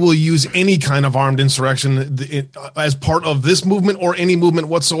 They will use any kind of armed insurrection as part of this movement or any movement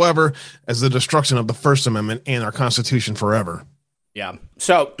whatsoever as the destruction of the First Amendment and our Constitution forever. Yeah.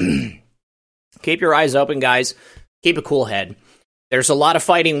 So keep your eyes open, guys. Keep a cool head. There's a lot of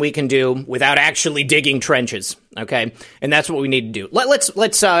fighting we can do without actually digging trenches, okay? And that's what we need to do. Let's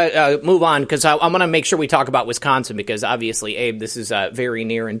move on, because I'm going to make sure we talk about Wisconsin, because obviously, Abe, this is very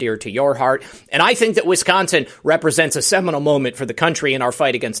near and dear to your heart. And I think that Wisconsin represents a seminal moment for the country in our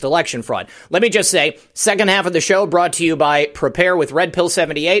fight against election fraud. Let me just say, second half of the show brought to you by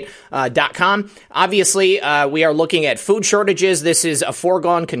preparewithredpill78.com. Obviously, we are looking at food shortages. This is a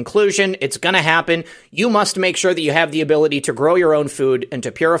foregone conclusion. It's going to happen. You must make sure that you have the ability to grow your own food and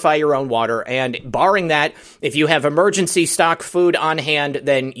to purify your own water. And barring that, if you have emergency stock food on hand,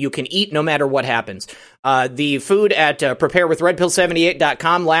 then you can eat no matter what happens. The food at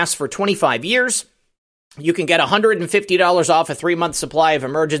preparewithredpill78.com lasts for 25 years. You can get $150 off a 3-month supply of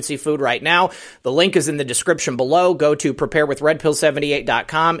emergency food right now. The link is in the description below. Go to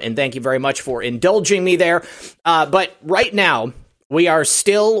preparewithredpill78.com, and thank you very much for indulging me there. But right now, we are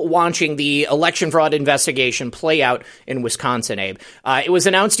still watching the election fraud investigation play out in Wisconsin, Abe. It was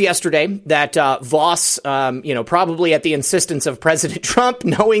announced yesterday that Vos, probably at the insistence of President Trump,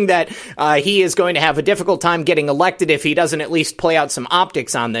 knowing that he is going to have a difficult time getting elected if he doesn't at least play out some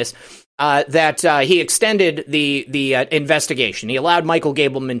optics on this, that he extended the investigation. He allowed Michael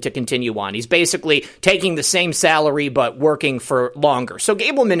Gableman to continue on. He's basically taking the same salary but working for longer. So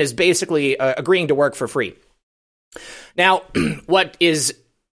Gableman is basically agreeing to work for free. Now, what is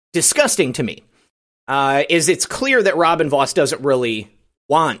disgusting to me is it's clear that Robin Vos doesn't really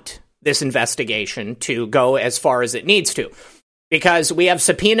want this investigation to go as far as it needs to, because we have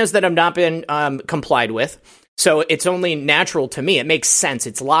subpoenas that have not been complied with. So it's only natural to me. It makes sense.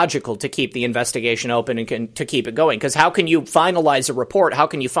 It's logical to keep the investigation open and to keep it going. Because how can you finalize a report? How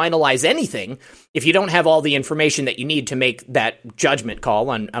can you finalize anything if you don't have all the information that you need to make that judgment call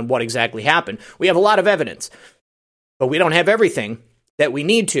on what exactly happened? We have a lot of evidence, but we don't have everything that we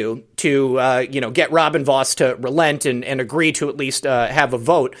need to get Robin Vos to relent and agree to at least have a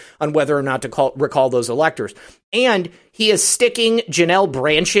vote on whether or not to recall those electors. And he is sticking Janelle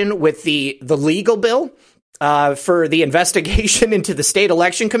Brandtjen with the legal bill for the investigation into the state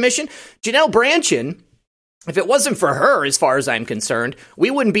election commission. Janelle Brandtjen, if it wasn't for her, as far as I'm concerned, we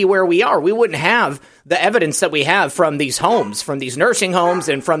wouldn't be where we are. We wouldn't have the evidence that we have from these homes, from these nursing homes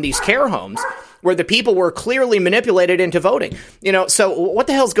and from these care homes, where the people were clearly manipulated into voting. So what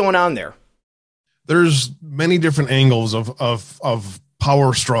the hell's going on there? There's many different angles of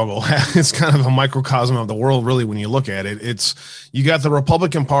power struggle. It's kind of a microcosm of the world, really, when you look at it. You got the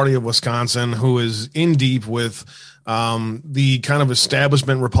Republican Party of Wisconsin, who is in deep with the kind of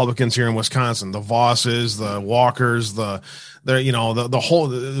establishment Republicans here in Wisconsin, the Vosses, the Walkers, the whole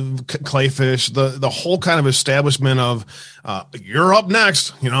Clayfish, the whole kind of establishment of you're up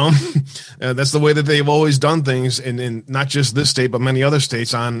next. That's the way that they've always done things in not just this state, but many other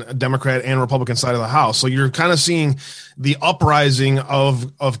states on Democrat and Republican side of the House. So you're kind of seeing the uprising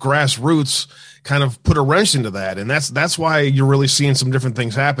of grassroots kind of put a wrench into that. And that's why you're really seeing some different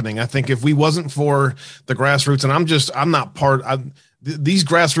things happening. I think if we wasn't for the grassroots, and these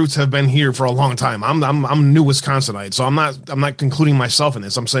grassroots have been here for a long time. I'm a new Wisconsinite, so I'm not concluding myself in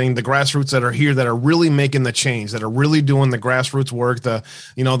this. I'm saying the grassroots that are here, that are really making the change, that are really doing the grassroots work, the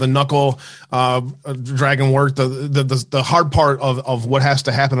knuckle dragon work, the hard part of what has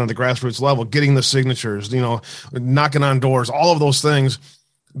to happen on the grassroots level, getting the signatures, knocking on doors, all of those things.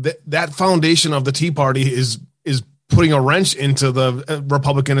 That foundation of the Tea Party is putting a wrench into the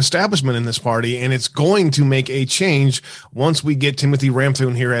Republican establishment in this party, and it's going to make a change once we get Timothy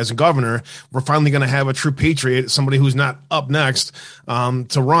Ramthun here as a governor. We're finally going to have a true patriot, somebody who's not up next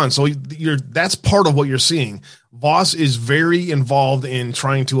to run. So that's part of what you're seeing. Vos is very involved in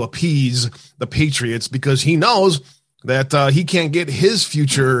trying to appease the patriots because he knows that he can't get his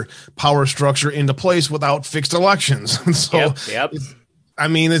future power structure into place without fixed elections. So Yep.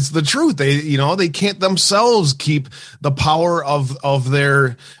 It's the truth. They can't themselves keep the power of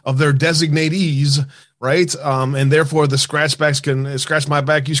their designatees, right? And therefore the scratchbacks can scratch my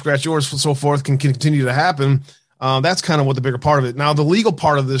back, you scratch yours, so forth can continue to happen. That's kind of what the bigger part of it. Now, the legal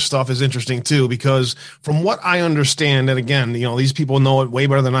part of this stuff is interesting too, because from what I understand, and again, these people know it way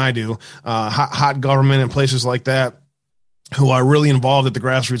better than I do, hot government and places like that, who are really involved at the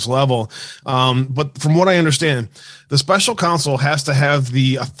grassroots level. But from what I understand, the special counsel has to have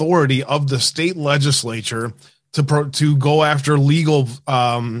the authority of the state legislature to go after legal,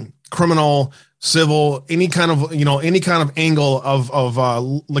 criminal, civil, any kind of angle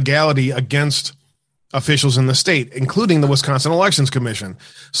of legality against officials in the state, including the Wisconsin Elections Commission.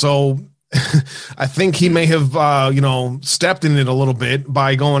 So I think he may have, stepped in it a little bit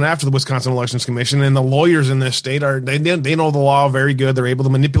by going after the Wisconsin Elections Commission, and the lawyers in this state they know the law very good. They're able to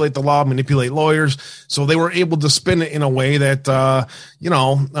manipulate the law, manipulate lawyers. So they were able to spin it in a way that,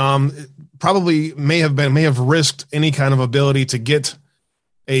 probably may have risked any kind of ability to get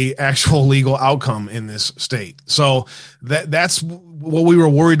a actual legal outcome in this state. So that's what we were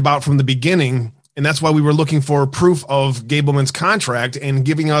worried about from the beginning. And that's why we were looking for proof of Gableman's contract and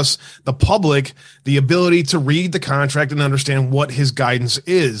giving us, the public, the ability to read the contract and understand what his guidance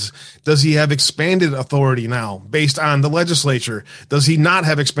is. Does he have expanded authority now based on the legislature? Does he not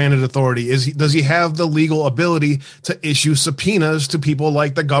have expanded authority? Does he have the legal ability to issue subpoenas to people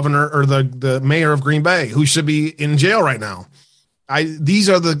like the governor or the mayor of Green Bay, who should be in jail right now? these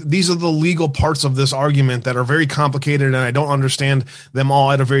are the legal parts of this argument that are very complicated, and I don't understand them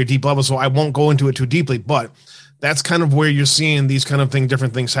all at a very deep level, so I won't go into it too deeply. But that's kind of where you're seeing these kind of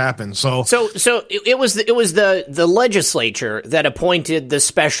different things happen. So it was the legislature that appointed the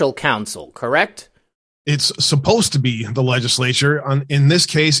special counsel, correct? It's supposed to be the legislature. In this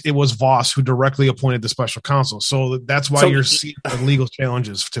case, it was Voss who directly appointed the special counsel. So that's why you're seeing the legal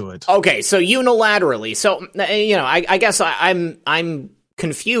challenges to it. Okay, so unilaterally. So, I guess I'm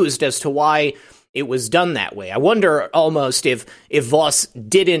confused as to why it was done that way. I wonder almost if Voss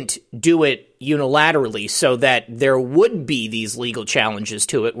didn't do it unilaterally so that there would be these legal challenges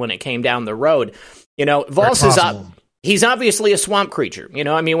to it when it came down the road. Voss is up. He's obviously a swamp creature.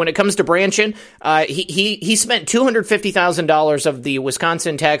 When it comes to Branchin, he spent $250,000 of the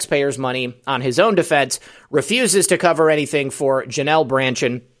Wisconsin taxpayers' money on his own defense, refuses to cover anything for Janelle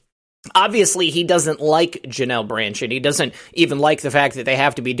Branchin. Obviously, he doesn't like Janelle Branchin. He doesn't even like the fact that they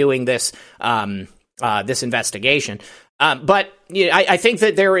have to be doing this this investigation. But I think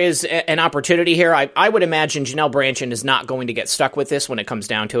that there is an opportunity here. I would imagine Janelle Branchin is not going to get stuck with this when it comes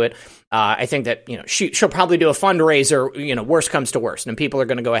down to it. I think that she'll probably do a fundraiser. Worst comes to worst, and people are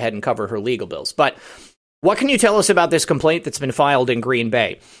going to go ahead and cover her legal bills. But what can you tell us about this complaint that's been filed in Green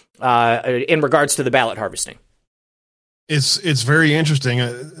Bay in regards to the ballot harvesting? It's very interesting.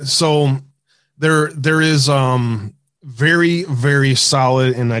 So there is very, very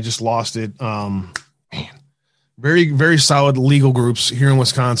solid, and I just lost it. Very, very solid legal groups here in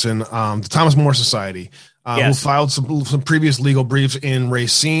Wisconsin. The Thomas More Society, who filed some previous legal briefs in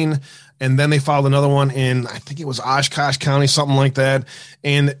Racine, and then they filed another one in, I think it was Oshkosh County, something like that.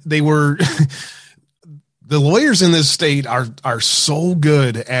 And they were the lawyers in this state are so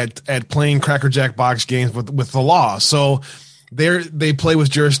good at playing crackerjack box games with the law. So they play with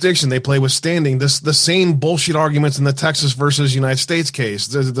jurisdiction, they play with standing. The same bullshit arguments in the Texas versus United States case.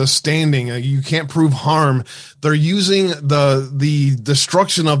 The standing, you can't prove harm. They're using the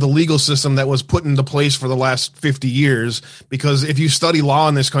destruction of the legal system that was put into place for the last 50 years. Because if you study law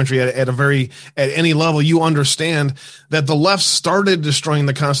in this country at any level, you understand that the left started destroying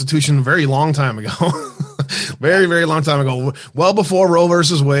the Constitution a very long time ago. Very, very long time ago, well before Roe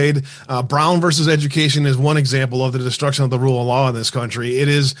versus Wade. Brown versus Education is one example of the destruction of the rule of law in this country. It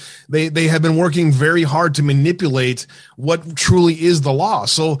is they have been working very hard to manipulate what truly is the law.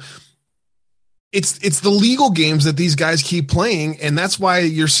 So it's the legal games that these guys keep playing, and that's why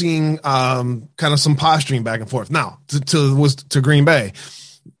you're seeing kind of some posturing back and forth. Now to Green Bay.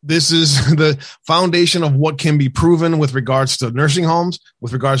 This is the foundation of what can be proven with regards to nursing homes,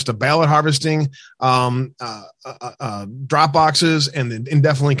 with regards to ballot harvesting, drop boxes, and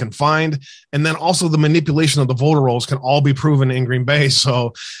indefinitely confined. And then also the manipulation of the voter rolls can all be proven in Green Bay.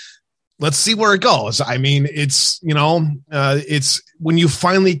 So let's see where it goes. I mean, it's when you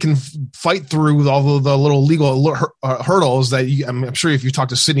finally can fight through all the little legal hurdles that I'm sure if you talk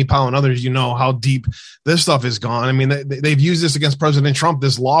to Sidney Powell and others, how deep this stuff is gone. I mean, they've used this against President Trump,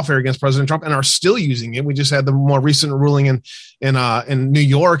 this lawfare against President Trump, and are still using it. We just had the more recent ruling in New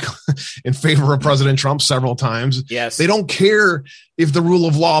York in favor of President Trump several times. Yes. They don't care if the rule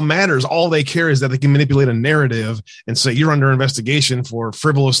of law matters. All they care is that they can manipulate a narrative and say you're under investigation for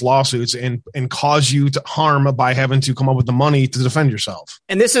frivolous lawsuits and cause you to harm by having to come up with the money to defend yourself.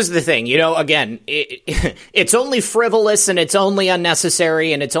 And this is the thing, again, it's only frivolous and it's only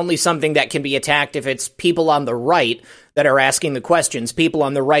unnecessary and it's only something that can be attacked if it's people on the right that are asking the questions, people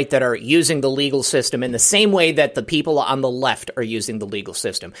on the right that are using the legal system in the same way that the people on the left are using the legal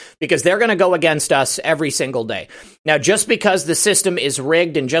system, because they're going to go against us every single day. Now, just because the system is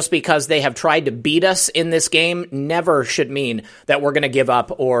rigged and just because they have tried to beat us in this game never should mean that we're going to give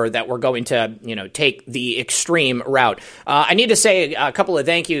up or that we're going to, take the extreme route. I need to say a couple of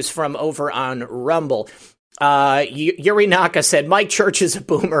thank yous from over on Rumble. Yuri Naka said, Mike Church is a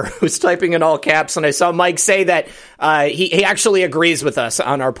boomer, who's typing in all caps, and I saw Mike say that he actually agrees with us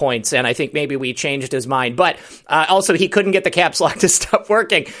on our points, and I think maybe we changed his mind, but also he couldn't get the caps lock to stop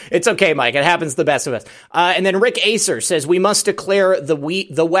working. It's okay, Mike, it happens to the best of us. And then Rick Acer says, we must declare the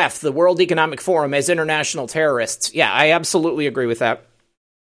WEF, the World Economic Forum, as international terrorists. Yeah, I absolutely agree with that.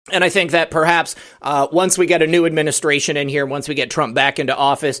 And I think that perhaps once we get a new administration in here, once we get Trump back into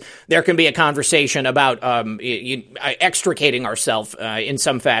office, there can be a conversation about extricating ourselves in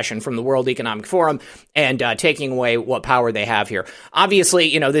some fashion from the World Economic Forum and taking away what power they have here.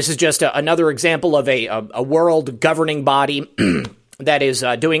 Obviously, this is just another example of a world governing body that is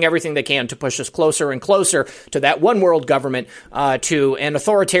doing everything they can to push us closer and closer to that one world government, to an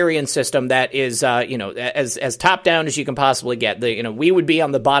authoritarian system that is, as top down as you can possibly get. We would be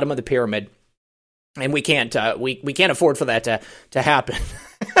on the bottom of the pyramid. And we can't afford for that to happen.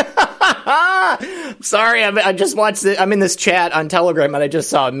 Sorry, I just watched it. I'm in this chat on Telegram and I just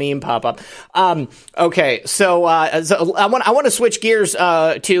saw a meme pop up. Okay, so I want to switch gears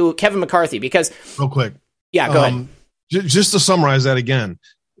to Kevin McCarthy because real quick. Yeah, go ahead. Just to summarize that again,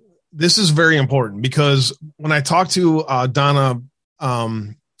 this is very important because when I talked to Donna, not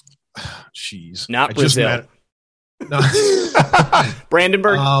Brazil,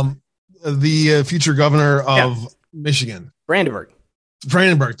 Brandenburg, the future governor of Michigan, Brandenburg.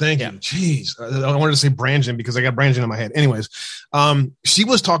 Thank you. Jeez. I wanted to say Brandon because I got Brandon in my head. Anyways, she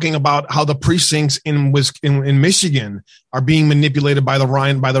was talking about how the precincts in Michigan are being manipulated by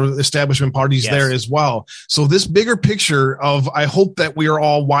the establishment parties there as well. So this bigger picture of, I hope that we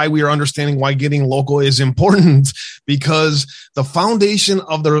are understanding why getting local is important, because the foundation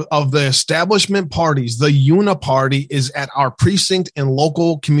of the establishment parties, the uniparty, is at our precinct and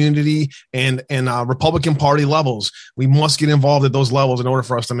local community and Republican Party levels. We must get involved at those levels in order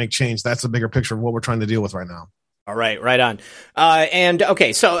for us to make change. That's the bigger picture of what we're trying to deal with right now. All right, right on. And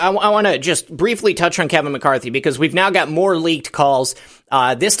okay, so I want to just briefly touch on Kevin McCarthy because we've now got more leaked calls.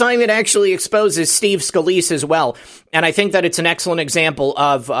 This time it actually exposes Steve Scalise as well. And I think that it's an excellent example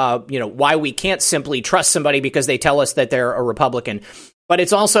of, why we can't simply trust somebody because they tell us that they're a Republican. But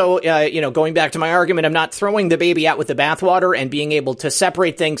it's also, going back to my argument, I'm not throwing the baby out with the bathwater and being able to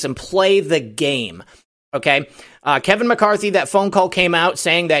separate things and play the game. Okay. Kevin McCarthy, that phone call came out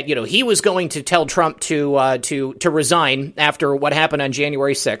saying that, he was going to tell Trump to resign after what happened on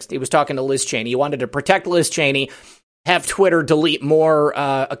January 6th. He was talking to Liz Cheney. He wanted to protect Liz Cheney, have Twitter delete more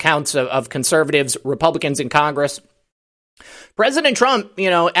accounts of conservatives, Republicans in Congress. President Trump,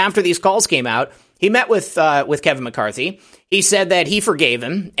 after these calls came out, he met with Kevin McCarthy. He said that he forgave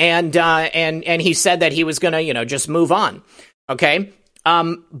him and he said that he was going to, just move on. Okay.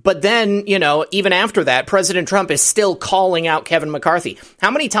 But then, even after that, President Trump is still calling out Kevin McCarthy. How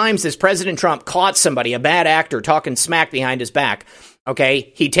many times has President Trump caught somebody, a bad actor, talking smack behind his back?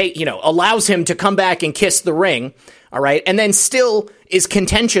 Okay. He allows him to come back and kiss the ring. All right. And then still is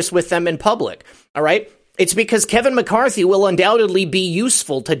contentious with them in public. All right. It's because Kevin McCarthy will undoubtedly be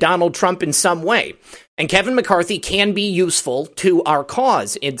useful to Donald Trump in some way. And Kevin McCarthy can be useful to our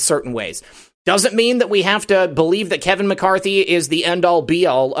cause in certain ways. Doesn't mean that we have to believe that Kevin McCarthy is the end-all,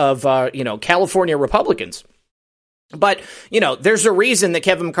 be-all of, California Republicans. But, there's a reason that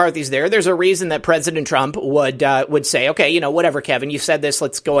Kevin McCarthy's there. There's a reason that President Trump would say, okay, whatever, Kevin, you said this,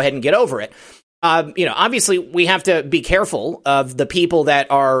 let's go ahead and get over it. Obviously, we have to be careful of the people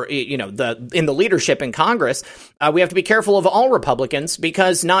that are, in the leadership in Congress. We have to be careful of all Republicans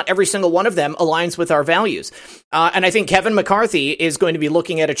because not every single one of them aligns with our values. And I think Kevin McCarthy is going to be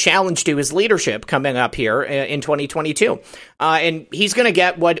looking at a challenge to his leadership coming up here in 2022. And he's going to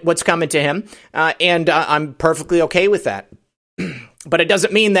get what's coming to him. And I'm perfectly okay with that. But it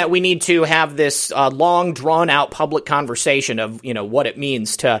doesn't mean that we need to have this long, drawn-out public conversation of, what it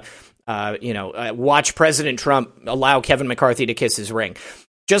means to watch President Trump allow Kevin McCarthy to kiss his ring.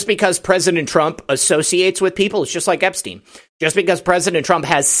 Just because President Trump associates with people, it's just like Epstein. Just because President Trump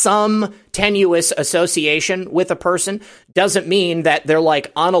has some tenuous association with a person doesn't mean that they're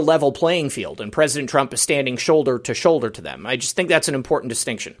like on a level playing field and President Trump is standing shoulder to shoulder to them. I just think that's an important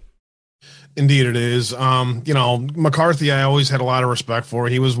distinction. Indeed it is. McCarthy, I always had a lot of respect for.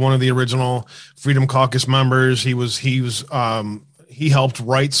 He was one of the original Freedom Caucus members. He helped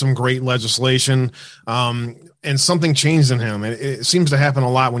write some great legislation, and something changed in him. It seems to happen a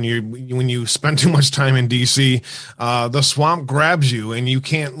lot when you spend too much time in DC. The swamp grabs you, and you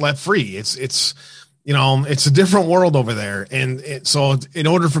can't let free. It's a different world over there, and so in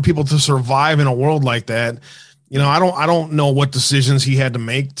order for people to survive in a world like that, I don't know what decisions he had to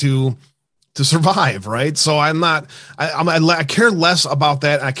make to survive, right? So I care less about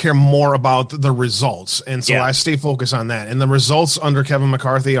that. I care more about the results. And so I stay focused on that. And the results under Kevin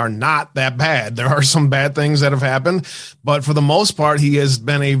McCarthy are not that bad. There are some bad things that have happened, but for the most part, he has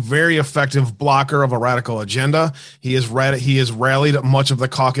been a very effective blocker of a radical agenda. He has rallied much of the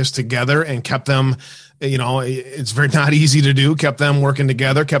caucus together and kept them, it's very not easy to do, kept them working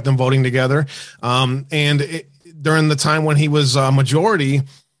together, kept them voting together. During the time when he was majority,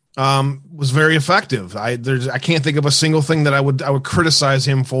 was very effective. I can't think of a single thing that I would criticize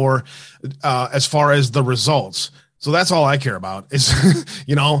him for as far as the results. So that's all I care about is,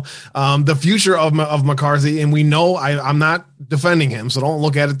 the future of McCarthy. And we know I'm not defending him, so don't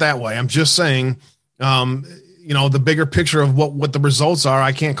look at it that way. I'm just saying, the bigger picture of what the results are,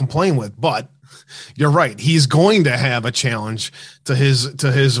 I can't complain with, but you're right. He's going to have a challenge to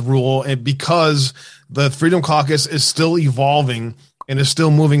his rule, and because the Freedom Caucus is still evolving and is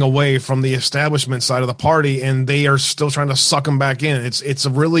still moving away from the establishment side of the party, and they are still trying to suck him back in.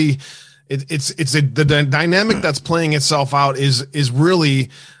 The dynamic that's playing itself out is really,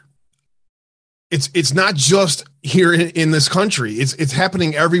 it's not just here in this country. It's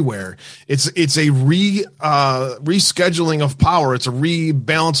happening everywhere. It's a rescheduling of power. It's a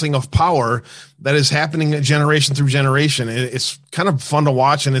rebalancing of power that is happening generation through generation. It's kind of fun to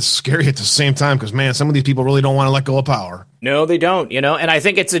watch, and it's scary at the same time because, man, some of these people really don't want to let go of power. No, they don't, and I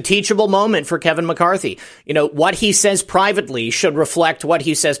think it's a teachable moment for Kevin McCarthy. What he says privately should reflect what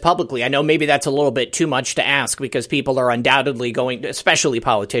he says publicly. I know maybe that's a little bit too much to ask because people are undoubtedly going, especially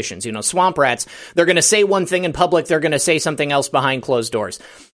politicians, swamp rats, they're going to say one thing in public, they're going to say something else behind closed doors.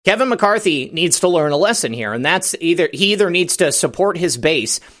 Kevin McCarthy needs to learn a lesson here, and that's he either needs to support his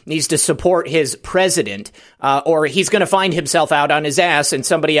base, needs to support his president, or he's going to find himself out on his ass and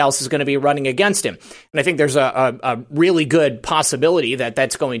somebody else is going to be running against him. And I think there's a really good possibility that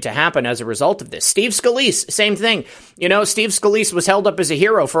that's going to happen as a result of this. Steve Scalise, same thing. Steve Scalise was held up as a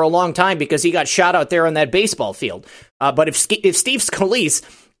hero for a long time because he got shot out there on that baseball field. But if Steve Scalise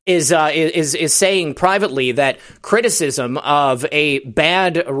is saying privately that criticism of a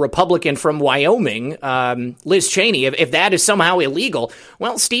bad Republican from Wyoming, Liz Cheney, if that is somehow illegal,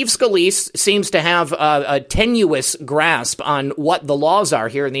 well, Steve Scalise seems to have a tenuous grasp on what the laws are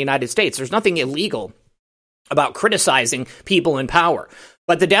here in the United States. There's nothing illegal about criticizing people in power.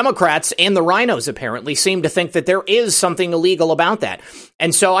 But the Democrats and the rhinos apparently seem to think that there is something illegal about that.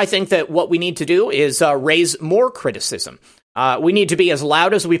 And so I think that what we need to do is raise more criticism. We need to be as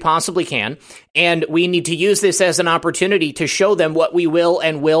loud as we possibly can, and we need to use this as an opportunity to show them what we will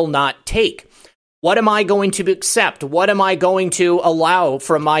and will not take. What am I going to accept? What am I going to allow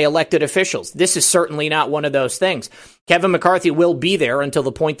from my elected officials? This is certainly not one of those things. Kevin McCarthy will be there until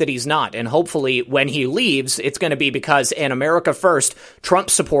the point that he's not. And hopefully when he leaves, it's going to be because an America First,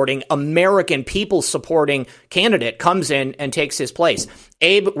 Trump-supporting, American people-supporting candidate comes in and takes his place.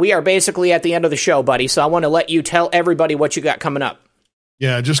 Abe, we are basically at the end of the show, buddy, so I want to let you tell everybody what you got coming up.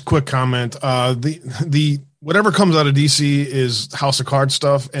 Yeah, just quick comment. The whatever comes out of DC is House of Cards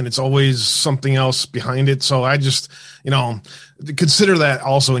stuff, and it's always something else behind it. So I just, consider that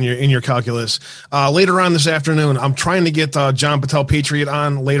also in your calculus. Later on this afternoon, I'm trying to get John Patel Patriot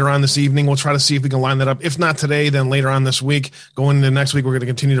on later on this evening. We'll try to see if we can line that up. If not today, then later on this week. Going into next week, we're going to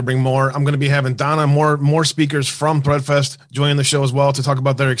continue to bring more. I'm going to be having Donna, more speakers from Threadfest joining the show as well to talk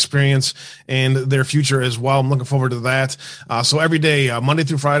about their experience and their future as well. I'm looking forward to that. So every day, Monday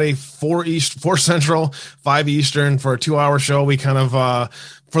through Friday, 4 Central, 5 Eastern for a 2-hour show. We kind of,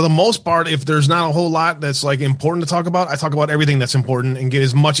 for the most part, if there's not a whole lot that's like important to talk about, I talk about everything that's important and get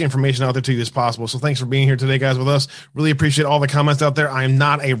as much information out there to you as possible. So thanks for being here today, guys, with us. Really appreciate all the comments out there. I am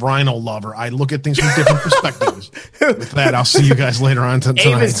not a rhino lover. I look at things from different perspectives. With that, I'll see you guys later on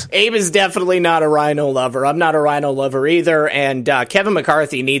tonight. Abe is definitely not a rhino lover. I'm not a rhino lover either. And Kevin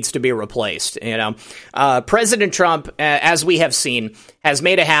McCarthy needs to be replaced. President Trump, as we have seen, has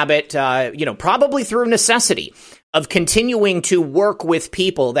made a habit, probably through necessity, of continuing to work with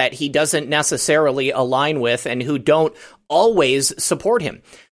people that he doesn't necessarily align with and who don't always support him.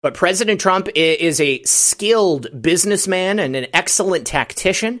 But President Trump is a skilled businessman and an excellent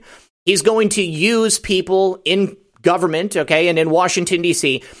tactician. He's going to use people in government, okay, and in Washington,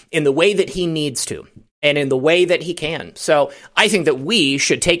 D.C. in the way that he needs to and in the way that he can. So I think that we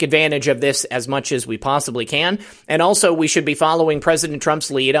should take advantage of this as much as we possibly can. And also we should be following President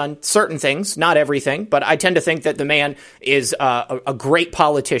Trump's lead on certain things, not everything, but I tend to think that the man is a great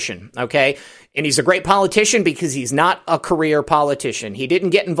politician, okay? And he's a great politician because he's not a career politician. He didn't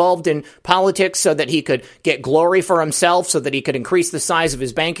get involved in politics so that he could get glory for himself, so that he could increase the size of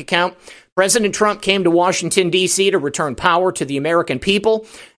his bank account. President Trump came to Washington, D.C. to return power to the American people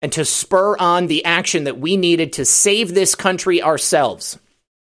and to spur on the action that we needed to save this country ourselves.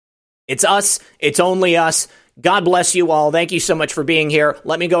 It's us. It's only us. God bless you all. Thank you so much for being here.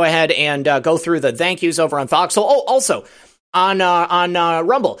 Let me go ahead and go through the thank yous over on Foxhole. Oh, also, on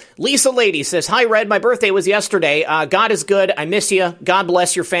Rumble, Lisa Lady says, "Hi, Red. My birthday was yesterday. God is good. I miss you. God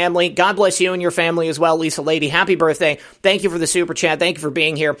bless your family. God bless you and your family as well, Lisa Lady. Happy birthday. Thank you for the super chat. Thank you for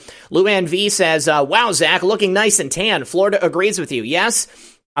being here." Luann V says, "Wow, Zach, looking nice and tan. Florida agrees with you. Yes,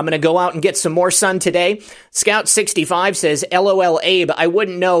 I'm going to go out and get some more sun today." Scout65 says, "LOL, Abe, I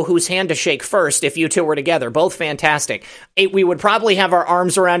wouldn't know whose hand to shake first if you two were together. Both fantastic. We would probably have our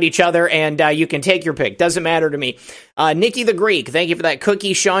arms around each other, and you can take your pick. Doesn't matter to me." Nikki the Greek, thank you for that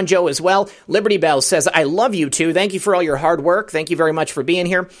cookie. Sean Joe as well. Liberty Bell says, "I love you two. Thank you for all your hard work. Thank you very much for being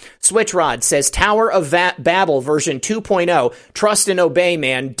here." Switch Rod says, "Tower of Babel version 2.0. Trust and obey,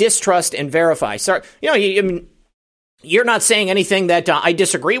 man. Distrust and verify." Sorry, you're not saying anything that I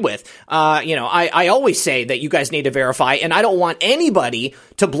disagree with. I always say that you guys need to verify, and I don't want anybody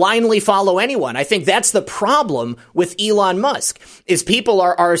to blindly follow anyone. I think that's the problem with Elon Musk, is people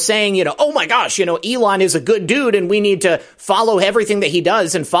are saying, oh my gosh, Elon is a good dude and we need to follow everything that he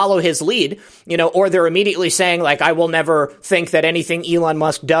does and follow his lead, or they're immediately saying, like, I will never think that anything Elon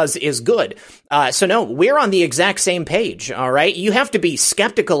Musk does is good. So no, we're on the exact same page, all right? You have to be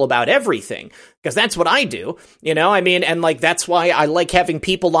skeptical about everything, because that's what I do, and like, that's why I like having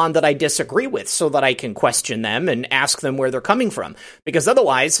people on that I disagree with, so that I can question them and ask them where they're coming from, because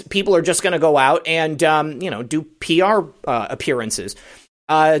otherwise people are just going to go out and, do PR appearances.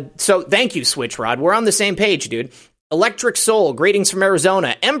 So thank you, Switchrod. We're on the same page, dude. Electric Soul, greetings from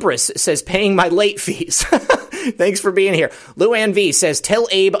Arizona. Empress says, paying my late fees. Thanks for being here. Luann V says, tell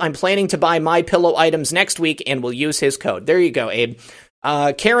Abe I'm planning to buy My Pillow items next week and will use his code. There you go, Abe.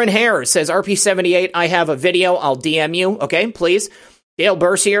 Karen Hare says, RP78, I have a video. I'll DM you. Okay, please. Dale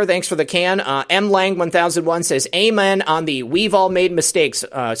Bercier, thanks for the can. M Lang 1001 says, amen on the we've all made mistakes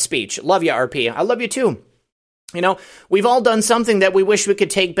speech. Love you, RP. I love you too. We've all done something that we wish we could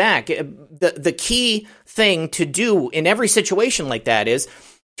take back. The key thing to do in every situation like that is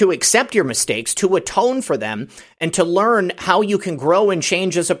to accept your mistakes, to atone for them, and to learn how you can grow and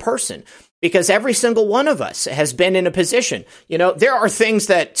change as a person. Because every single one of us has been in a position. There are things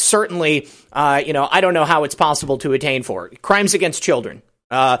that certainly, I don't know how it's possible to attain for. Crimes against children,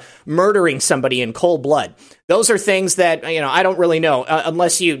 murdering somebody in cold blood. Those are things that, I don't really know,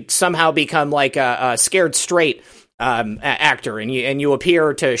 unless you somehow become like a scared straight actor and you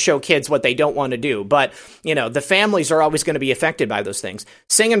appear to show kids what they don't want to do. But, the families are always going to be affected by those things.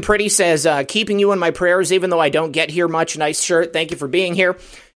 Singing Pretty says, keeping you in my prayers, even though I don't get here much. Nice shirt. Thank you for being here.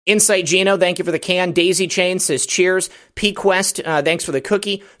 Insight Gino, thank you for the can. Daisy Chain says, cheers. P Quest, thanks for the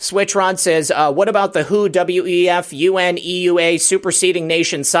cookie. Switchrod says, what about the WHO, WEF, UN, EUA superseding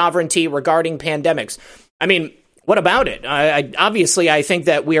nation sovereignty regarding pandemics? I mean, what about it? Obviously, I think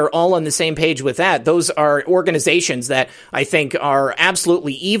that we are all on the same page with that. Those are organizations that I think are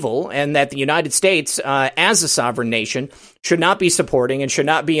absolutely evil, and that the United States, as a sovereign nation, should not be supporting and should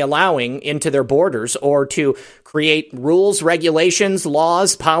not be allowing into their borders, or to create rules, regulations,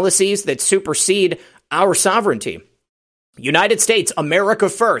 laws, policies that supersede our sovereignty. United States, America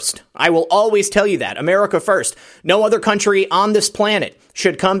first. I will always tell you that. America first. No other country on this planet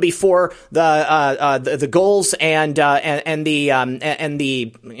should come before the goals and the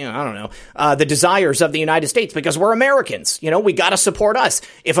the desires of the United States, because we're Americans. We got to support us.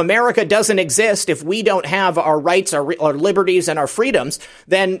 If America doesn't exist, if we don't have our rights, our liberties, and our freedoms,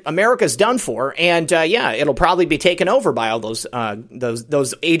 then America's done for. And it'll probably be taken over by all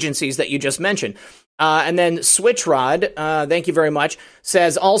those agencies that you just mentioned. And then Switchrod, thank you very much,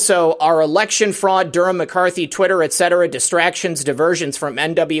 says also, are election fraud, Durham, McCarthy, Twitter, etc., distractions, diversions from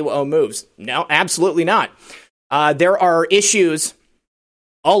NWO moves? No, absolutely not. There are issues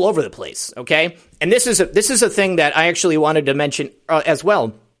all over the place, okay? And this is a thing that I actually wanted to mention as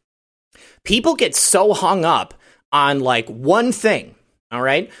well. People get so hung up on, like, one thing, all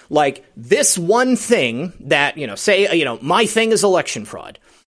right? Like, this one thing that, say, my thing is election fraud.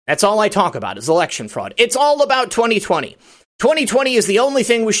 That's all I talk about is election fraud. It's all about 2020. 2020 is the only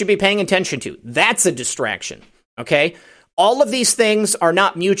thing we should be paying attention to. That's a distraction, okay? All of these things are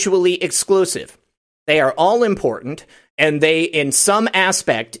not mutually exclusive. They are all important, and they, in some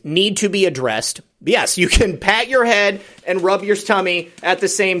aspect, need to be addressed. Yes, you can pat your head and rub your tummy at the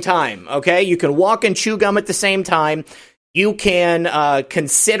same time, okay? You can walk and chew gum at the same time. You can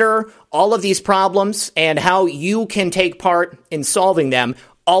consider all of these problems and how you can take part in solving them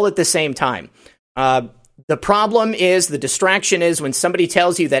all at the same time. The problem is, the distraction is when somebody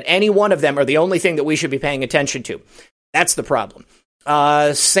tells you that any one of them are the only thing that we should be paying attention to. That's the problem.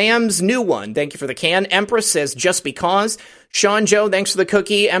 Sam's new one, thank you for the can. Empress says, just because. Sean Joe, thanks for the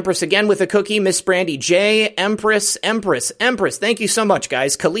cookie. Empress again with the cookie. Miss Brandy J. Empress. Thank you so much,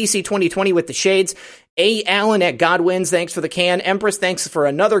 guys. Khaleesi 2020 with the shades. A. Allen at Godwins, thanks for the can. Empress, thanks for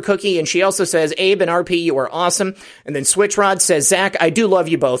another cookie. And she also says, Abe and RP, you are awesome. And then Switchrod says, Zach, I do love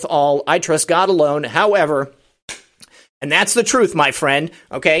you both all. I trust God alone. However, and that's the truth, my friend,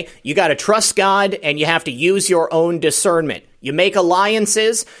 okay? You got to trust God, and you have to use your own discernment. You make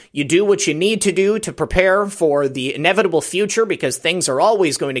alliances, you do what you need to do to prepare for the inevitable future, because things are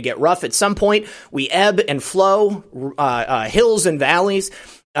always going to get rough at some point. We ebb and flow, hills and valleys.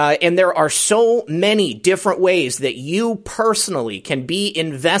 And there are so many different ways that you personally can be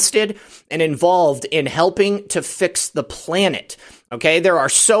invested and involved in helping to fix the planet. Okay, there are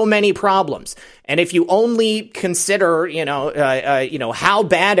so many problems. And if you only consider, how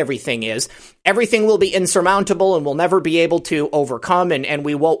bad everything is, everything will be insurmountable and we'll never be able to overcome and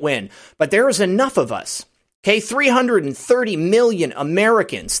we won't win. But there is enough of us. Okay, 330 million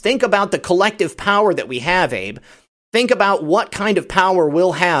Americans. Think about the collective power that we have, Abe. Think about what kind of power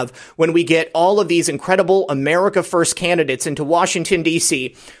we'll have when we get all of these incredible America First candidates into Washington,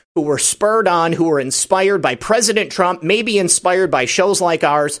 D.C., who were spurred on, who were inspired by President Trump, maybe inspired by shows like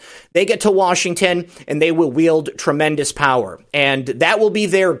ours. They get to Washington and they will wield tremendous power. And that will be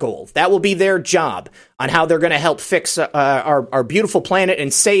their goal. That will be their job on how they're going to help fix our beautiful planet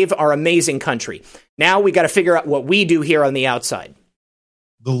and save our amazing country. Now we got to figure out what we do here on the outside.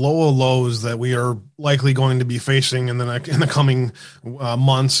 The low of lows that we are likely going to be facing in the coming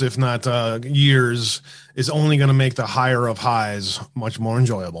months, if not years, is only going to make the higher of highs much more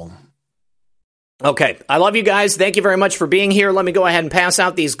enjoyable. Okay. I love you guys. Thank you very much for being here. Let me go ahead and pass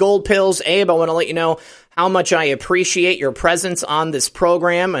out these gold pills. Abe, I want to let you know how much I appreciate your presence on this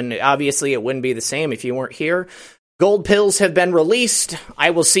program. And obviously it wouldn't be the same if you weren't here. Gold pills have been released.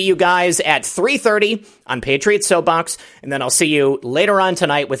 I will see you guys at 3:30 on Patriot Soapbox, and then I'll see you later on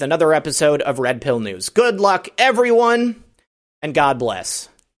tonight with another episode of Red Pill News. Good luck, everyone, and God bless.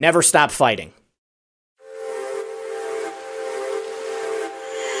 Never stop fighting.